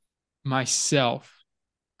cannot myself,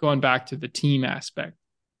 going back to the team aspect,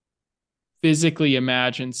 physically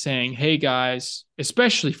imagine saying, hey guys,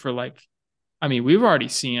 especially for we've already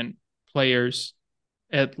seen players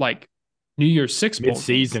at like New Year's Six bowl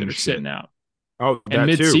games that are sitting out. Oh, and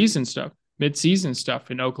mid-season stuff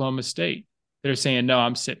in Oklahoma State. They're saying, no,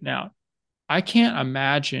 I'm sitting out. I can't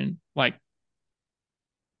imagine like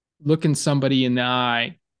looking somebody in the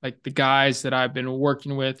eye, like the guys that I've been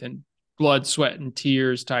working with and blood, sweat, and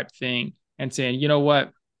tears type thing, and saying, you know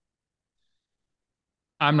what?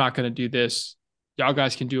 I'm not going to do this. Y'all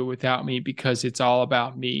guys can do it without me because it's all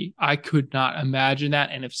about me. I could not imagine that.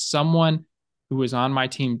 And if someone who was on my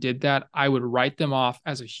team did that, I would write them off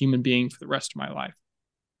as a human being for the rest of my life.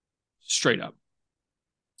 Straight up.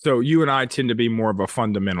 So you and I tend to be more of a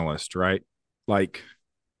fundamentalist, right? Like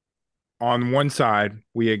on one side,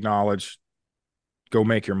 we acknowledge go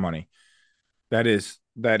make your money. That is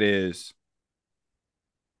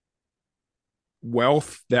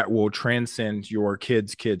wealth that will transcend your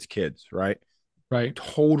kids, right? Right.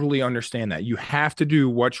 Totally understand that. You have to do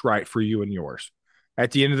what's right for you and yours.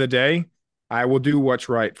 At the end of the day, I will do what's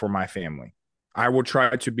right for my family. I will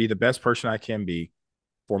try to be the best person I can be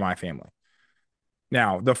for my family.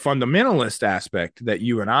 Now, the fundamentalist aspect that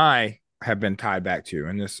you and I have been tied back to,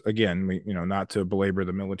 and this again, not to belabor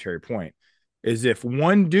the military point, is if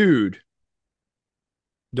one dude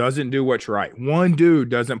doesn't do what's right, one dude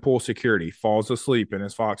doesn't pull security, falls asleep in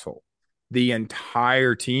his foxhole, the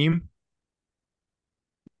entire team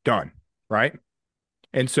done, right?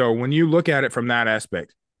 And so when you look at it from that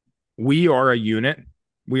aspect, we are a unit.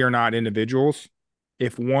 We are not individuals.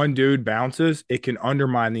 If one dude bounces, it can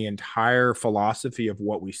undermine the entire philosophy of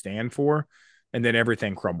what we stand for, and then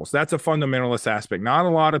everything crumbles. That's a fundamentalist aspect. Not a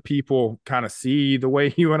lot of people kind of see the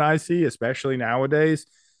way you and I see, especially nowadays,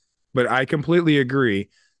 but I completely agree.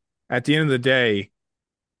 At the end of the day,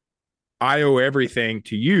 I owe everything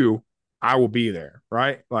to you. I will be there,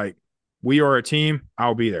 right? Like we are a team.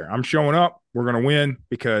 I'll be there. I'm showing up. We're going to win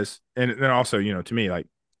because, and then also, to me, like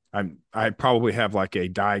I probably have like a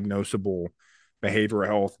diagnosable behavioral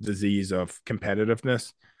health disease of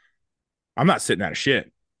competitiveness. I'm not sitting out of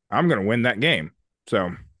shit. I'm going to win that game.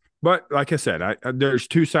 So, but like I said, there's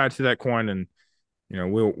two sides to that coin, and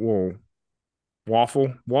we'll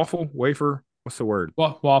wafer. What's the word?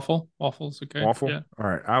 Waffle's okay. Waffle. Yeah. All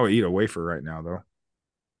right, I would eat a wafer right now though.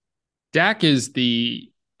 Dak is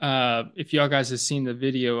the if y'all guys have seen the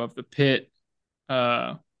video of the Pitt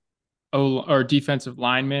or defensive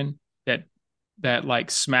lineman that like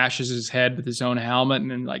smashes his head with his own helmet and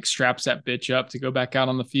then like straps that bitch up to go back out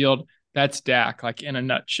on the field. That's Dak, like in a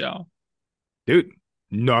nutshell. Dude,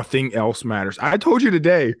 nothing else matters. I told you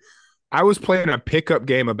today, I was playing a pickup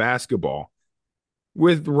game of basketball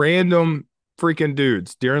with random freaking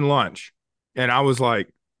dudes during lunch. And I was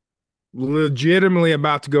like legitimately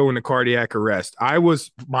about to go into cardiac arrest.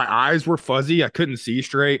 My eyes were fuzzy. I couldn't see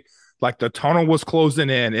straight. Like the tunnel was closing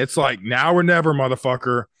in. It's like now or never,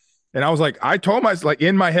 motherfucker. And I was like, I told myself, like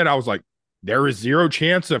in my head, I was like, there is zero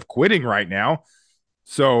chance of quitting right now.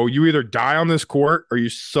 So you either die on this court or you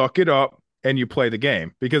suck it up and you play the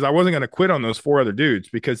game, because I wasn't going to quit on those four other dudes,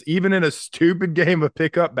 because even in a stupid game of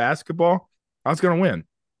pickup basketball, I was going to win.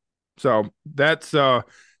 So that's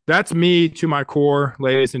me to my core,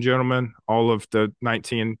 ladies and gentlemen, all of the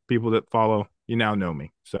 19 people that follow, you now know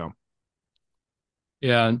me. So.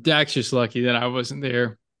 Yeah. Dak's just lucky that I wasn't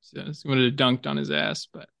there. So I would have dunked on his ass,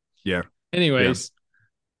 but yeah. Anyways,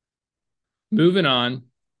 moving on.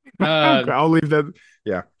 I'll leave that.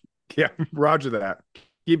 Yeah. Yeah. Roger that.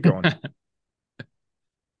 Keep going.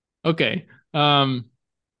 Okay.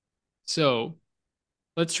 So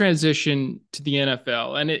let's transition to the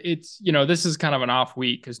NFL. And it's, this is kind of an off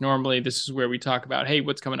week because normally this is where we talk about, hey,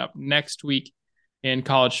 what's coming up next week in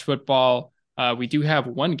college football. We do have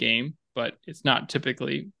one game, but it's not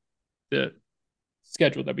typically the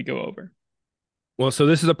schedule that we go over. Well, so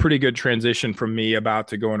this is a pretty good transition from me about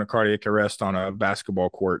to go into cardiac arrest on a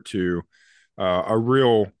basketball court to a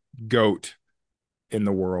real GOAT in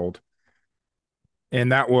the world.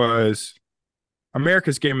 And that was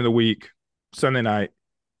America's Game of the Week, Sunday night.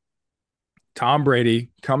 Tom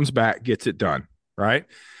Brady comes back, gets it done, right?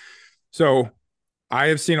 So I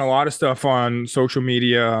have seen a lot of stuff on social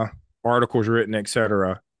media, articles written,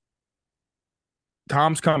 etc.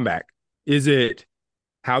 Tom's comeback. Is it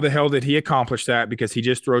how the hell did he accomplish that? Because he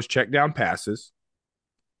just throws check down passes.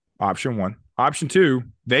 Option one. Option two,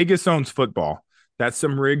 Vegas owns football. That's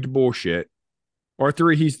some rigged bullshit. Or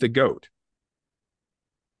three, he's the GOAT.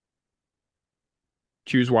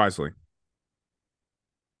 Choose wisely.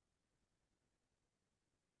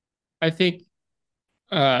 I think,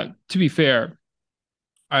 to be fair,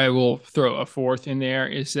 I will throw a fourth in there,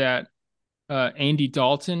 is that Andy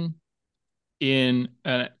Dalton in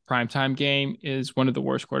a primetime game is one of the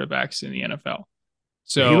worst quarterbacks in the NFL.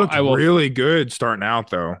 So he looked really good starting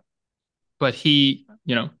out, though. But he,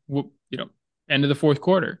 end of the fourth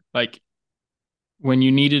quarter, like when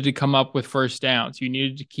you needed to come up with first downs, you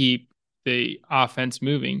needed to keep the offense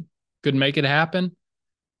moving, couldn't make it happen.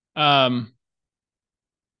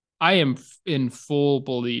 I am in full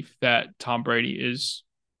belief that Tom Brady is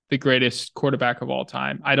the greatest quarterback of all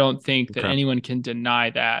time. I don't think that anyone can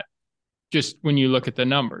deny that. Just when you look at the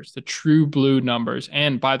numbers, the true blue numbers.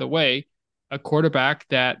 And by the way, a quarterback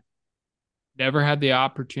that never had the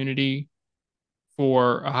opportunity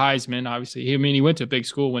for a Heisman. Obviously, I mean, he went to a big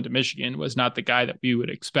school, went to Michigan, was not the guy that we would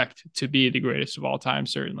expect to be the greatest of all time,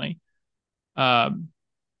 certainly.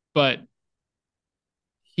 But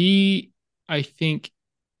he, I think,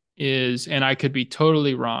 is, and I could be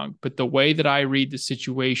totally wrong, but the way that I read the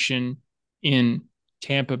situation in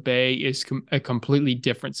Tampa Bay is a completely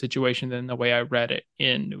different situation than the way I read it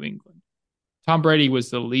in New England. Tom Brady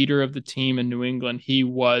was the leader of the team in New England. He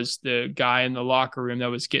was the guy in the locker room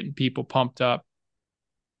that was getting people pumped up.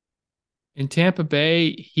 In Tampa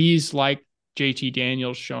Bay, he's like JT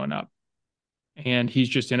Daniels showing up, and he's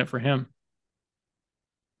just in it for him.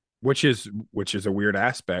 Which is a weird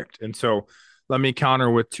aspect. And so let me counter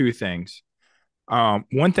with two things.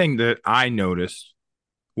 One thing that I noticed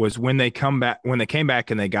was when they came back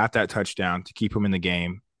and they got that touchdown to keep him in the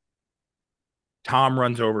game, Tom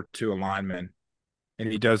runs over to a lineman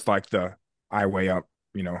and he does like the I weigh up,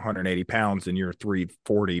 180 pounds and you're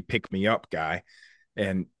 340, pick me up guy.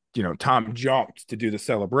 And, Tom jumped to do the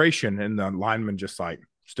celebration and the lineman just like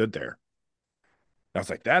stood there. I was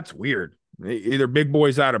like, that's weird. Either big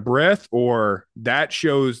boy's out of breath or that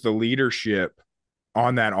shows the leadership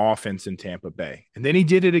on that offense in Tampa Bay. And then he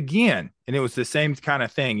did it again. And it was the same kind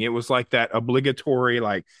of thing. It was like that obligatory,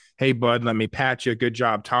 like, hey, bud, let me pat you. Good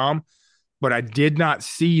job, Tom. But I did not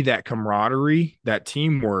see that camaraderie, that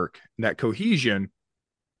teamwork, that cohesion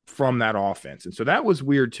from that offense. And so that was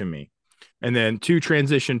weird to me. And then to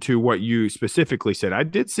transition to what you specifically said, I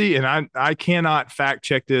did see, and I cannot fact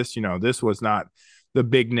check this. This was not the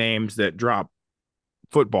big names that drop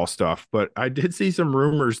football stuff, but I did see some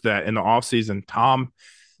rumors that in the offseason, Tom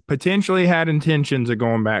potentially had intentions of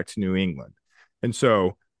going back to New England. And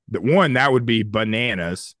so that would be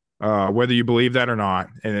bananas, whether you believe that or not.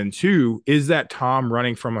 And then two, is that Tom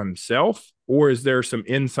running from himself, or is there some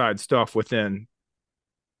inside stuff within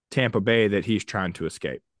Tampa Bay that he's trying to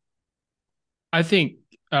escape? I think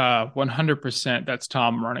 100% that's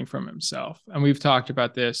Tom running from himself. And we've talked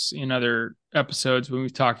about this in other episodes when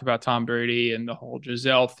we've talked about Tom Brady and the whole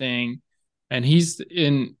Giselle thing. And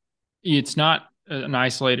it's not an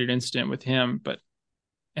isolated incident with him, but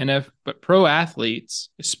pro athletes,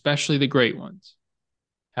 especially the great ones,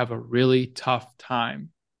 have a really tough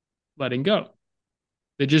time letting go.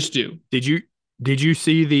 They just do. Did you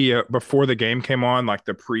see the before the game came on, like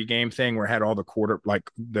the pregame thing where it had all the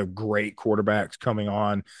great quarterbacks coming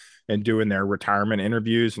on and doing their retirement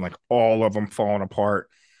interviews and like all of them falling apart?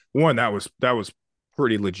 One, that was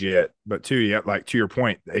pretty legit, but two, yeah, like to your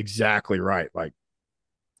point, exactly right. Like,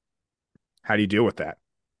 how do you deal with that?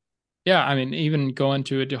 Yeah, I mean, even going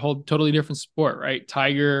to a whole totally different sport, right?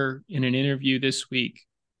 Tiger in an interview this week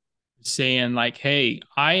saying like, hey,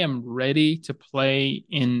 I am ready to play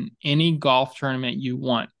in any golf tournament you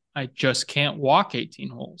want. I just can't walk 18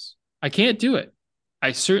 holes. I can't do it.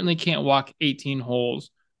 I certainly can't walk 18 holes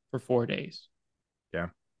for 4 days. Yeah.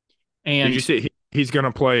 And did you see he's going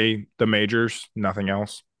to play the majors, nothing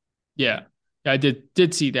else? Yeah. I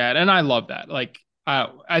did see that. And I love that. Like,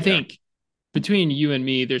 I think between you and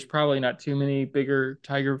me, there's probably not too many bigger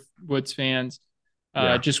Tiger Woods fans.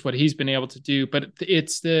 Just what he's been able to do. But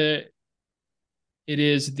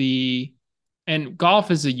and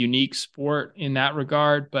golf is a unique sport in that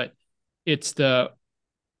regard, but it's the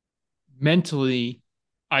mentally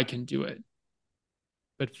I can do it,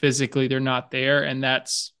 but physically they're not there. And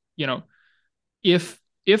that's, if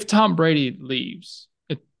Tom Brady leaves,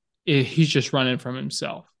 he's just running from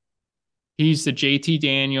himself. He's the JT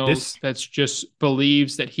Daniels that's just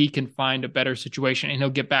believes that he can find a better situation and he'll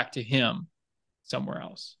get back to him somewhere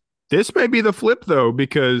else. This may be the flip though,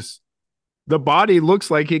 because the body looks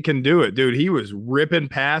like it can do it, dude. He was ripping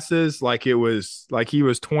passes like he was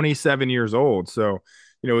 27 years old. So,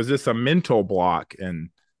 is this a mental block and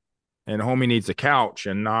homie needs a couch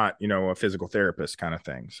and not, a physical therapist kind of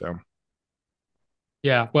thing. So.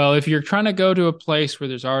 Yeah. Well, if you're trying to go to a place where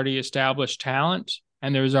there's already established talent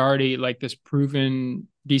and there's already like this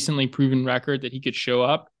decently proven record that he could show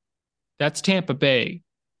up, that's Tampa Bay,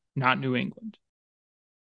 not New England.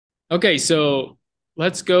 Okay, so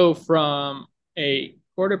let's go from a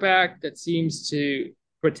quarterback that seems to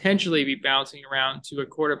potentially be bouncing around to a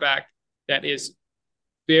quarterback that is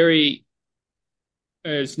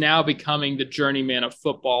now becoming the journeyman of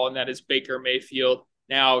football, and that is Baker Mayfield,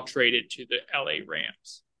 now traded to the LA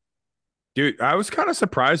Rams. Dude, I was kind of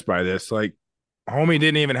surprised by this. Like, homie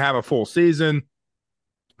didn't even have a full season.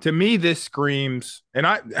 To me, this screams, and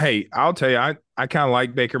I'll tell you, I kind of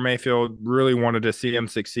like Baker Mayfield, really wanted to see him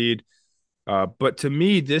succeed. But to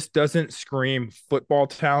me, this doesn't scream football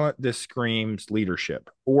talent. This screams leadership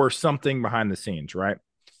or something behind the scenes, right?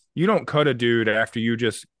 You don't cut a dude after you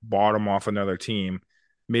just bought him off another team,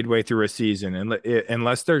 midway through a season, and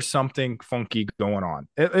unless there's something funky going on,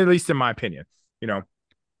 at least in my opinion.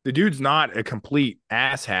 The dude's not a complete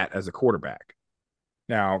asshat as a quarterback.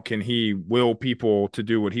 Now, can he will people to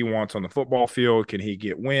do what he wants on the football field? Can he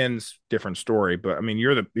get wins? Different story. But I mean,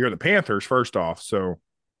 you're the Panthers first off, so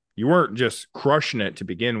you weren't just crushing it to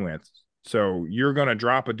begin with. So you're going to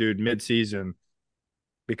drop a dude midseason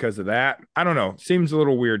because of that. I don't know. Seems a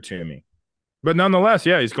little weird to me. But nonetheless,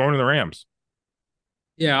 yeah, he's going to the Rams.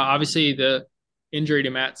 Yeah, obviously the injury to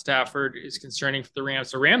Matt Stafford is concerning for the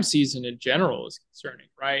Rams. The Rams season in general is concerning,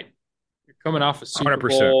 right? You're coming off a Super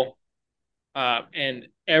 100%. Bowl, and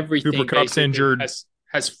everything Cooper Kupp's injured.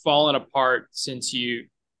 has fallen apart since you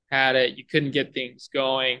had it. You couldn't get things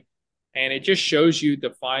going, and it just shows you the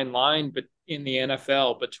fine line, but in the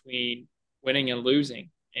NFL between winning and losing,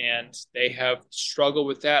 and they have struggled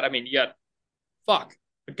with that. I mean, a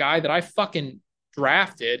guy that I fucking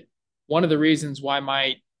drafted. One of the reasons why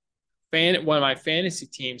one of my fantasy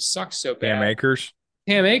teams sucks so bad.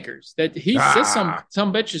 Cam Akers. That he's just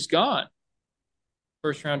some bitch is gone.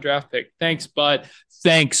 First round draft pick. Thanks, bud.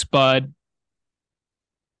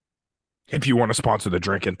 If you want to sponsor the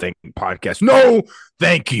Drink and Think podcast, no,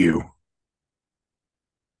 thank you.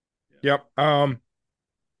 Yep. I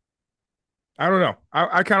don't know.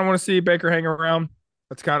 I kind of want to see Baker hang around.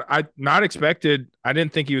 That's I not expected. I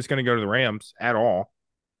didn't think he was going to go to the Rams at all.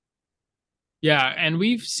 Yeah, and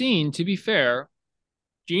we've seen, to be fair,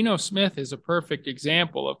 Geno Smith is a perfect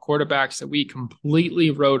example of quarterbacks that we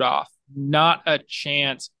completely wrote off. Not a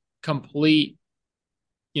chance, complete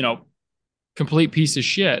piece of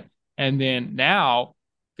shit. And then now,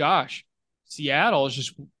 gosh, Seattle is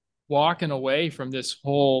just walking away from this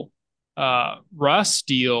whole Russ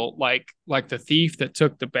deal like the thief that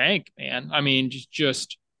took the bank, man. I mean,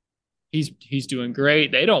 just he's doing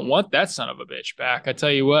great. They don't want that son of a bitch back. I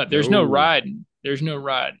tell you what, there's no riding.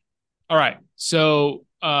 All right. So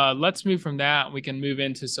let's move from that. We can move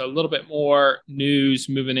into a little bit more news,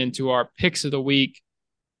 moving into our picks of the week.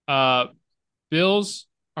 Bills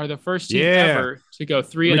are the first team ever to go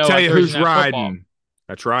 3-0. Let me tell you who's riding. Football.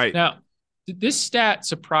 That's right. Now, this stat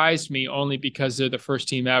surprised me only because they're the first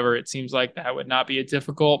team ever. It seems like that would not be a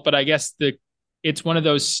difficult, but I guess it's one of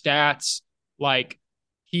those stats like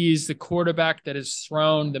he's the quarterback that has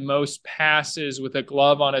thrown the most passes with a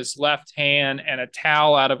glove on his left hand and a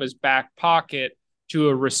towel out of his back pocket to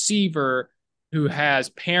a receiver who has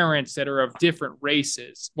parents that are of different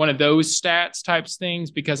races. One of those stats types things,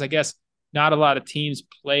 because I guess not a lot of teams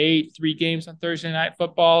play 3 games on Thursday Night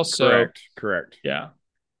Football. So Correct. Yeah.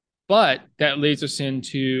 But that leads us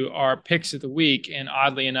into our picks of the week. And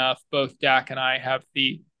oddly enough, both Dak and I have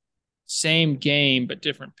the same game, but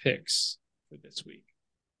different picks for this week.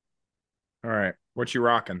 All right. What you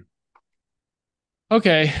rocking?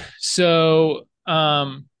 Okay. So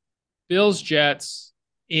Bills Jets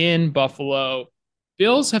in Buffalo.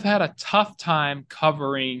 Bills have had a tough time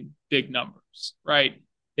covering big numbers, right?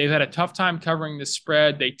 They've had a tough time covering the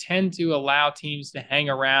spread. They tend to allow teams to hang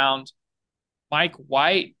around. Mike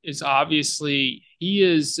White is obviously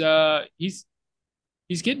he's getting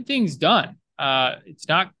things done. It's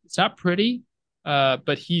not pretty.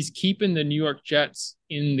 But he's keeping the New York Jets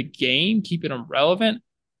in the game, keeping them relevant.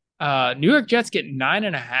 New York Jets get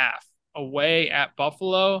 9.5 away at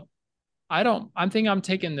Buffalo. I think I'm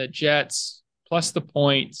taking the Jets plus the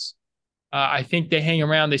points. I think they hang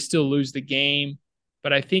around. They still lose the game,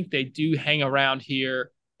 but I think they do hang around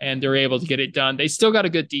here and they're able to get it done. They still got a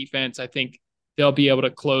good defense. I think they'll be able to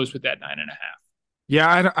close with that 9.5.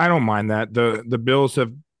 Yeah, I don't mind that. The Bills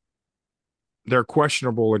they're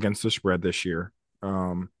questionable against the spread this year.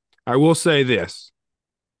 I will say this,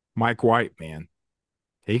 Mike White, man,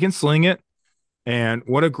 he can sling it. And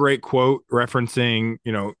what a great quote referencing,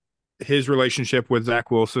 his relationship with Zach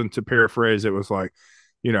Wilson. To paraphrase, it was like,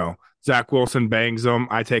 Zach Wilson bangs him.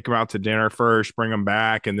 I take him out to dinner first, bring him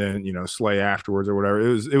back, and then, slay afterwards or whatever.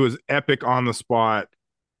 It was epic on the spot.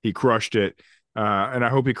 He crushed it. And I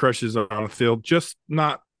hope he crushes it on the field, just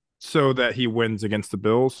not so that he wins against the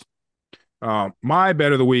Bills. My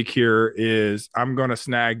bet of the week here is I'm going to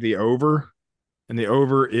snag the over, and the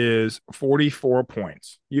over is 44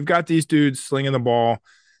 points. You've got these dudes slinging the ball.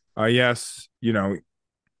 Yes,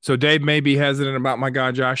 so Dave may be hesitant about my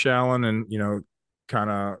guy Josh Allen and, kind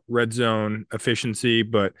of red zone efficiency,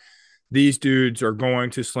 but these dudes are going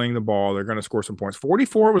to sling the ball. They're going to score some points.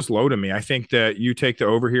 44 was low to me. I think that you take the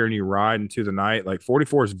over here and you ride into the night. Like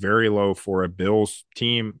 44 is very low for a Bills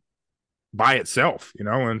team by itself,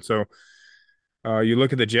 and so you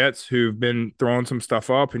look at the Jets who've been throwing some stuff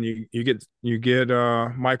up, and you get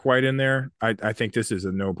Mike White in there. I think this is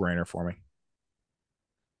a no-brainer for me.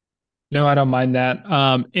 No, I don't mind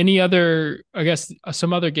that. Any other, I guess,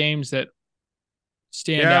 some other games that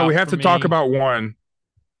stand Yeah, we out have for to talk me. about one.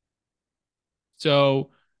 So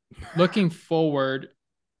looking forward,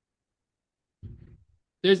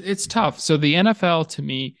 it's tough. So the NFL to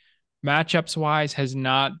me, matchups wise, has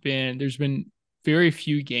not been, there's been very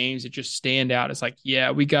few games that just stand out. It's like,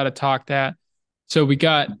 yeah, we got to talk that. So we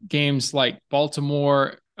got games like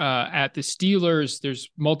Baltimore at the Steelers. There's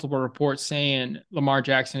multiple reports saying Lamar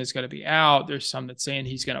Jackson is going to be out. There's some that saying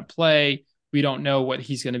he's going to play. We don't know what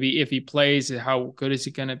he's going to be. If he plays, how good is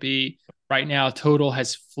he going to be? Right now, total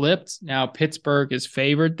has flipped. Now Pittsburgh is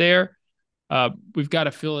favored there. We've got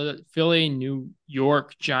a Philly, New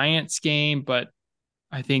York Giants game, but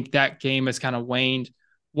I think that game has kind of waned.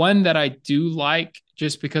 One that I do like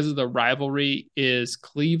just because of the rivalry is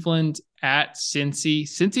Cleveland at Cincy.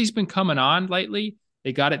 Cincy's been coming on lately.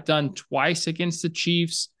 They got it done twice against the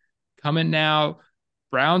Chiefs. Coming now,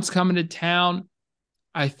 Browns coming to town.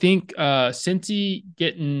 I think Cincy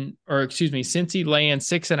laying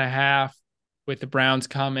 6.5 with the Browns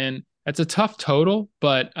coming. That's a tough total,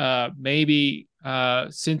 but maybe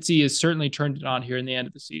Cincy has certainly turned it on here in the end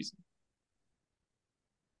of the season.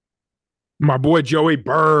 My boy Joey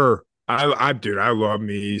Burr. Dude, I love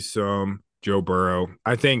me some Joe Burrow.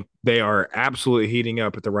 I think they are absolutely heating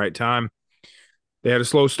up at the right time. They had a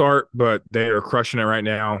slow start, but they are crushing it right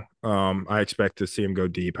now. I expect to see him go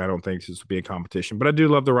deep. I don't think this will be a competition, but I do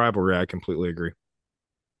love the rivalry. I completely agree.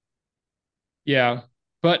 Yeah,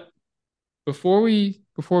 but before we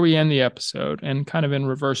end the episode and kind of in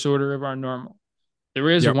reverse order of our normal, there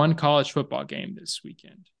is one college football game this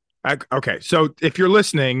weekend. Okay, so if you're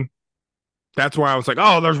listening, that's why I was like,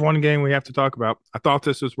 oh, there's one game we have to talk about. I thought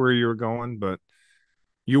this was where you were going, but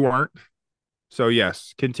you weren't. So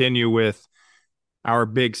yes, continue with our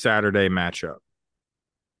big Saturday matchup.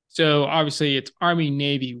 So obviously it's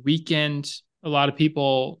Army-Navy weekend. A lot of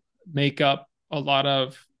people make up a lot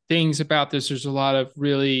of things about this. There's a lot of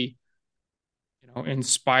really,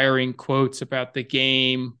 inspiring quotes about the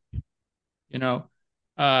game.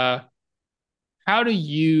 How do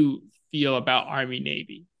you feel about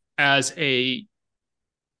Army-Navy as a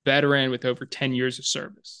veteran with over 10 years of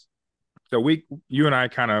service? So you and I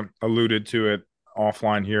kind of alluded to it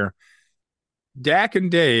offline here. Dak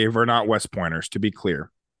and Dave are not West Pointers, to be clear.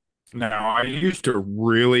 Now, I used to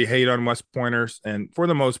really hate on West Pointers, and for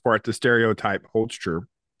the most part, the stereotype holds true.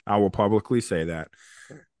 I will publicly say that.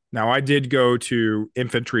 Now, I did go to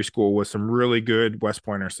infantry school with some really good West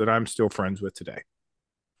Pointers that I'm still friends with today.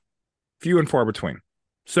 Few and far between.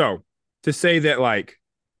 So, to say that,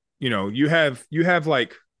 you have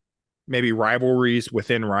like maybe rivalries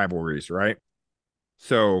within rivalries, right?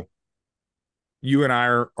 So, you and I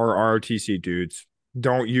are ROTC dudes.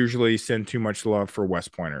 Don't usually send too much love for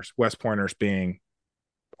West Pointers. West Pointers being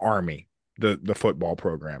Army, the football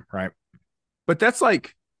program, right? But that's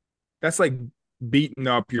like beating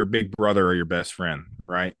up your big brother or your best friend,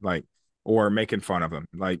 right? Or making fun of him.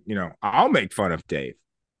 I'll make fun of Dave,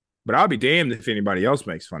 but I'll be damned if anybody else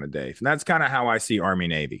makes fun of Dave. And that's kind of how I see Army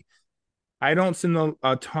Navy. I don't send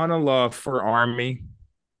a ton of love for Army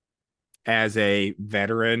as a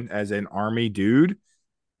veteran, as an Army dude.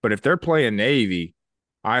 But if they're playing Navy,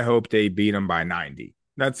 I hope they beat them by 90.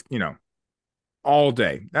 That's, all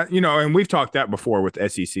day. And we've talked that before with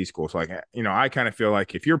SEC schools. I kind of feel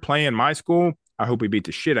like if you're playing my school, I hope we beat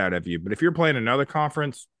the shit out of you. But if you're playing another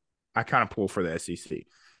conference, I kind of pull for the SEC.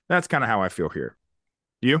 That's kind of how I feel here.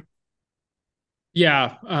 You?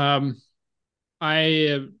 Yeah.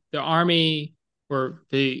 The Army or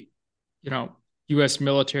the, U.S.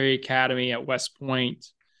 Military Academy at West Point,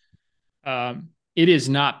 it is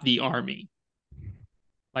not the Army.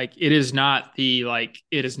 It is not it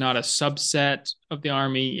is not a subset of the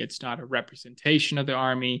Army. It's not a representation of the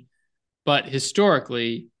Army. But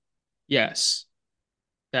historically, yes,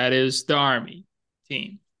 that is the Army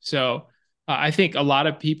team. So I think a lot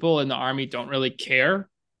of people in the Army don't really care.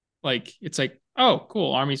 It's like, oh,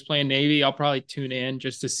 cool, Army's playing Navy. I'll probably tune in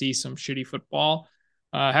just to see some shitty football.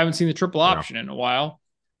 Haven't seen the triple option in a while.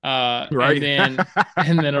 Right. And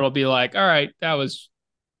then it'll be like, all right, that was,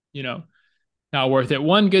 not worth it.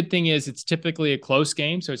 One good thing is it's typically a close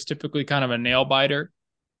game, so it's typically kind of a nail biter.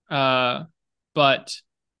 But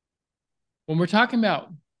when we're talking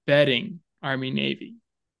about betting Army Navy,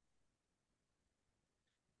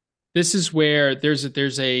 this is where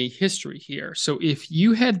there's a history here. So if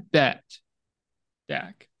you had bet,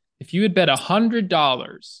 Dak, if you had bet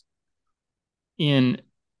 $100 in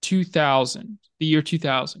 2000, the year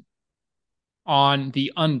 2000, on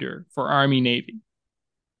the under for Army Navy,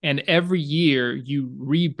 and every year you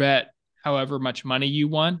rebet however much money you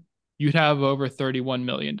won, you'd have over $31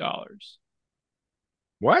 million.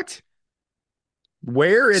 What?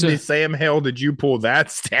 Where in the Sam hell did you pull that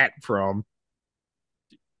stat from?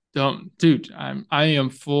 I am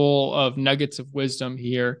full of nuggets of wisdom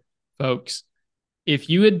here, folks. If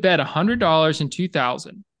you had bet $100 in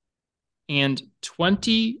 2000 and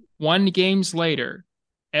 21 games later,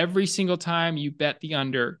 every single time you bet the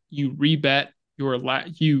under, you bet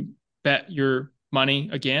your money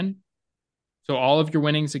again. So all of your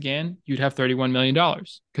winnings again, you'd have $31 million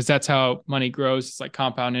because that's how money grows. It's like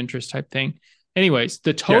compound interest type thing. Anyways,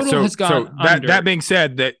 the total has gone under. That being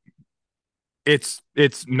said, that it's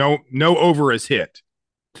no over is hit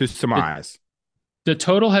to surmise. The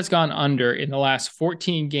total has gone under in the last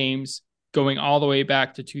 14 games, going all the way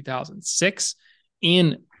back to 2006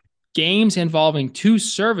 in games involving 2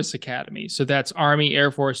 service academies. So that's Army,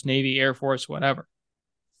 Air Force, Navy, Air Force, whatever.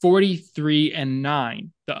 43-9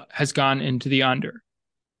 has gone into the under.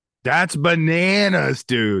 That's bananas,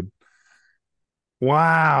 dude.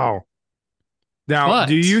 Wow. Now,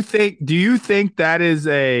 do you think that is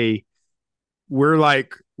we're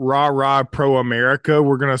like rah pro America,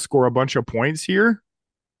 we're gonna score a bunch of points here?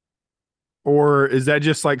 Or is that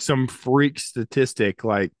just like some freak statistic,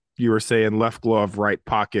 like you were saying, left glove, right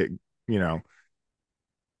pocket,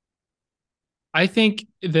 I think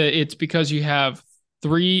that it's because you have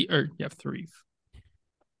three.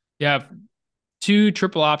 You have 2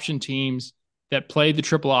 triple option teams that play the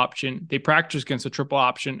triple option. They practice against the triple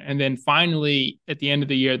option. And then finally, at the end of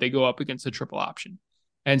the year, they go up against the triple option.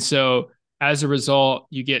 And so as a result,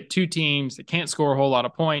 you get 2 teams that can't score a whole lot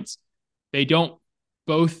of points. None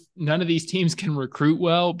of these teams can recruit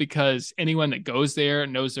well because anyone that goes there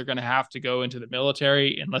knows they're going to have to go into the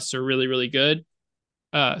military unless they're really, really good.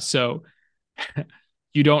 So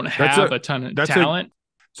you don't have a ton of talent.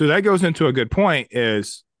 So that goes into a good point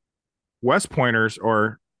is West Pointers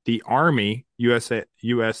or the Army,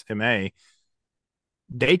 USMA,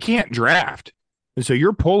 they can't draft. And so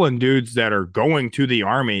you're pulling dudes that are going to the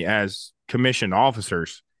Army as commissioned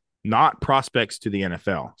officers, not prospects to the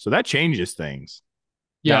NFL. So that changes things.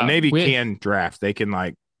 Yeah, now, Navy can draft. They can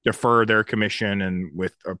like defer their commission and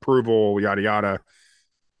with approval, yada, yada,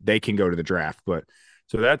 they can go to the draft. But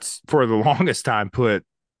so that's for the longest time put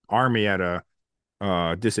Army at a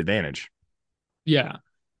disadvantage. Yeah.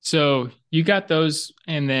 So you got those.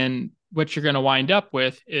 And then what you're going to wind up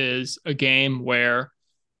with is a game where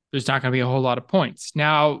there's not going to be a whole lot of points.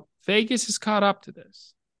 Now, Vegas has caught up to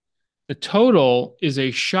this. The total is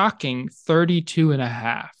a shocking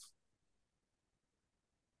 32.5.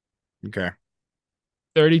 Okay.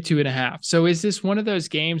 32.5. So is this one of those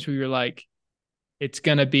games where you're like, it's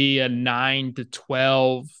going to be a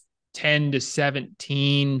 9-12,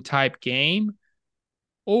 10-17 type game?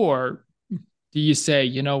 Or do you say,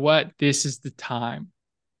 you know what? This is the time.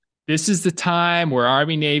 This is the time where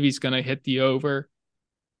Army Navy is going to hit the over.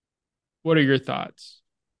 What are your thoughts?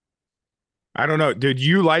 I don't know. Did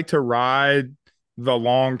you like to ride the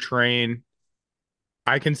long train?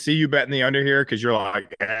 I can see you betting the under here because you're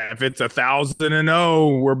like, if it's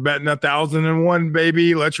 1,000-0, we're betting 1,001,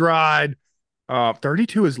 baby. Let's ride.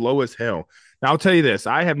 32 is low as hell. Now, I'll tell you this.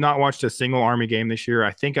 I have not watched a single Army game this year.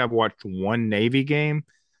 I think I've watched one Navy game.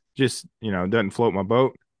 Just, doesn't float my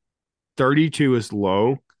boat. 32 is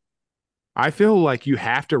low. I feel like you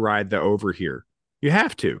have to ride the over here. You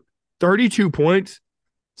have to. 32 points.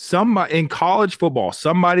 Somebody in college football,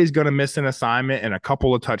 somebody's going to miss an assignment and a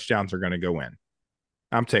couple of touchdowns are going to go in.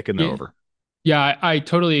 I'm taking the over. Yeah, I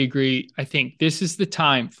totally agree. I think this is the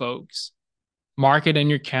time, folks. Mark it in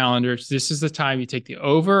your calendars. This is the time you take the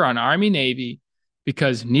over on Army Navy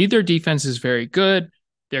because neither defense is very good.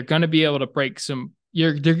 They're going to be able to break some.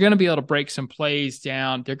 They're going to be able to break some plays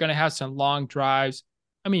down. They're going to have some long drives.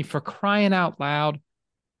 I mean, for crying out loud,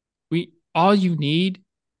 all you need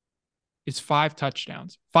is 5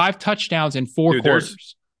 touchdowns. 5 touchdowns in 4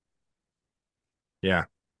 quarters. Yeah.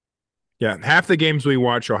 Yeah, half the games we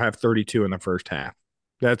watch will have 32 in the first half.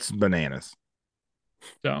 That's bananas.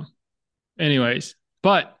 So, anyways,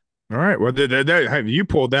 but all right. Well, you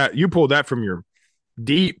pulled that. You pulled that from your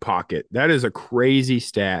deep pocket. That is a crazy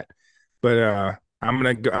stat. But I'm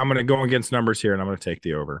gonna go against numbers here, and I'm gonna take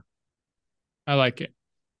the over. I like it.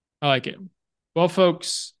 Well,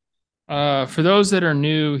 folks, for those that are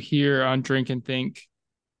new here on Drink and Think,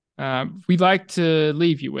 we'd like to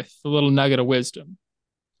leave you with a little nugget of wisdom.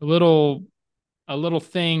 A little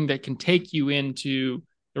thing that can take you into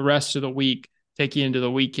the rest of the week, take you into the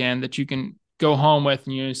weekend that you can go home with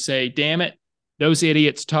and say, damn it, those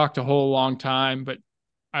idiots talked a whole long time, but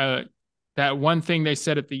that one thing they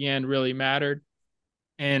said at the end really mattered.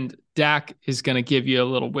 And Dak is going to give you a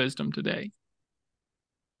little wisdom today.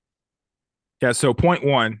 Yeah. So point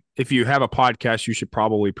one, if you have a podcast, you should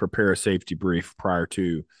probably prepare a safety brief prior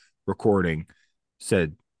to recording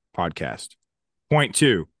said podcast. Point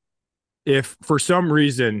two, if for some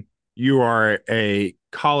reason you are a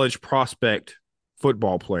college prospect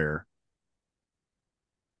football player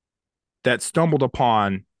that stumbled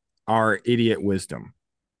upon our idiot wisdom,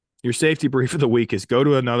 your safety brief of the week is go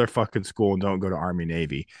to another fucking school and don't go to Army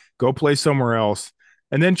Navy. Go play somewhere else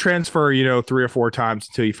and then transfer, 3 or 4 times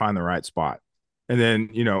until you find the right spot. And then,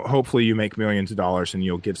 hopefully you make millions of dollars and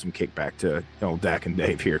you'll give some kickback to Dak and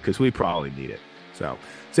Dave here because we probably need it. So,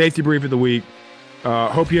 safety brief of the week.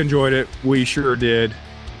 Hope you enjoyed it. We sure did.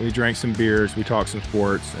 We drank some beers. We talked some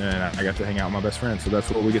sports. And I got to hang out with my best friend. So that's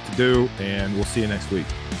what we get to do. And we'll see you next week.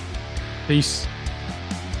 Peace.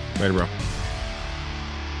 Later, bro.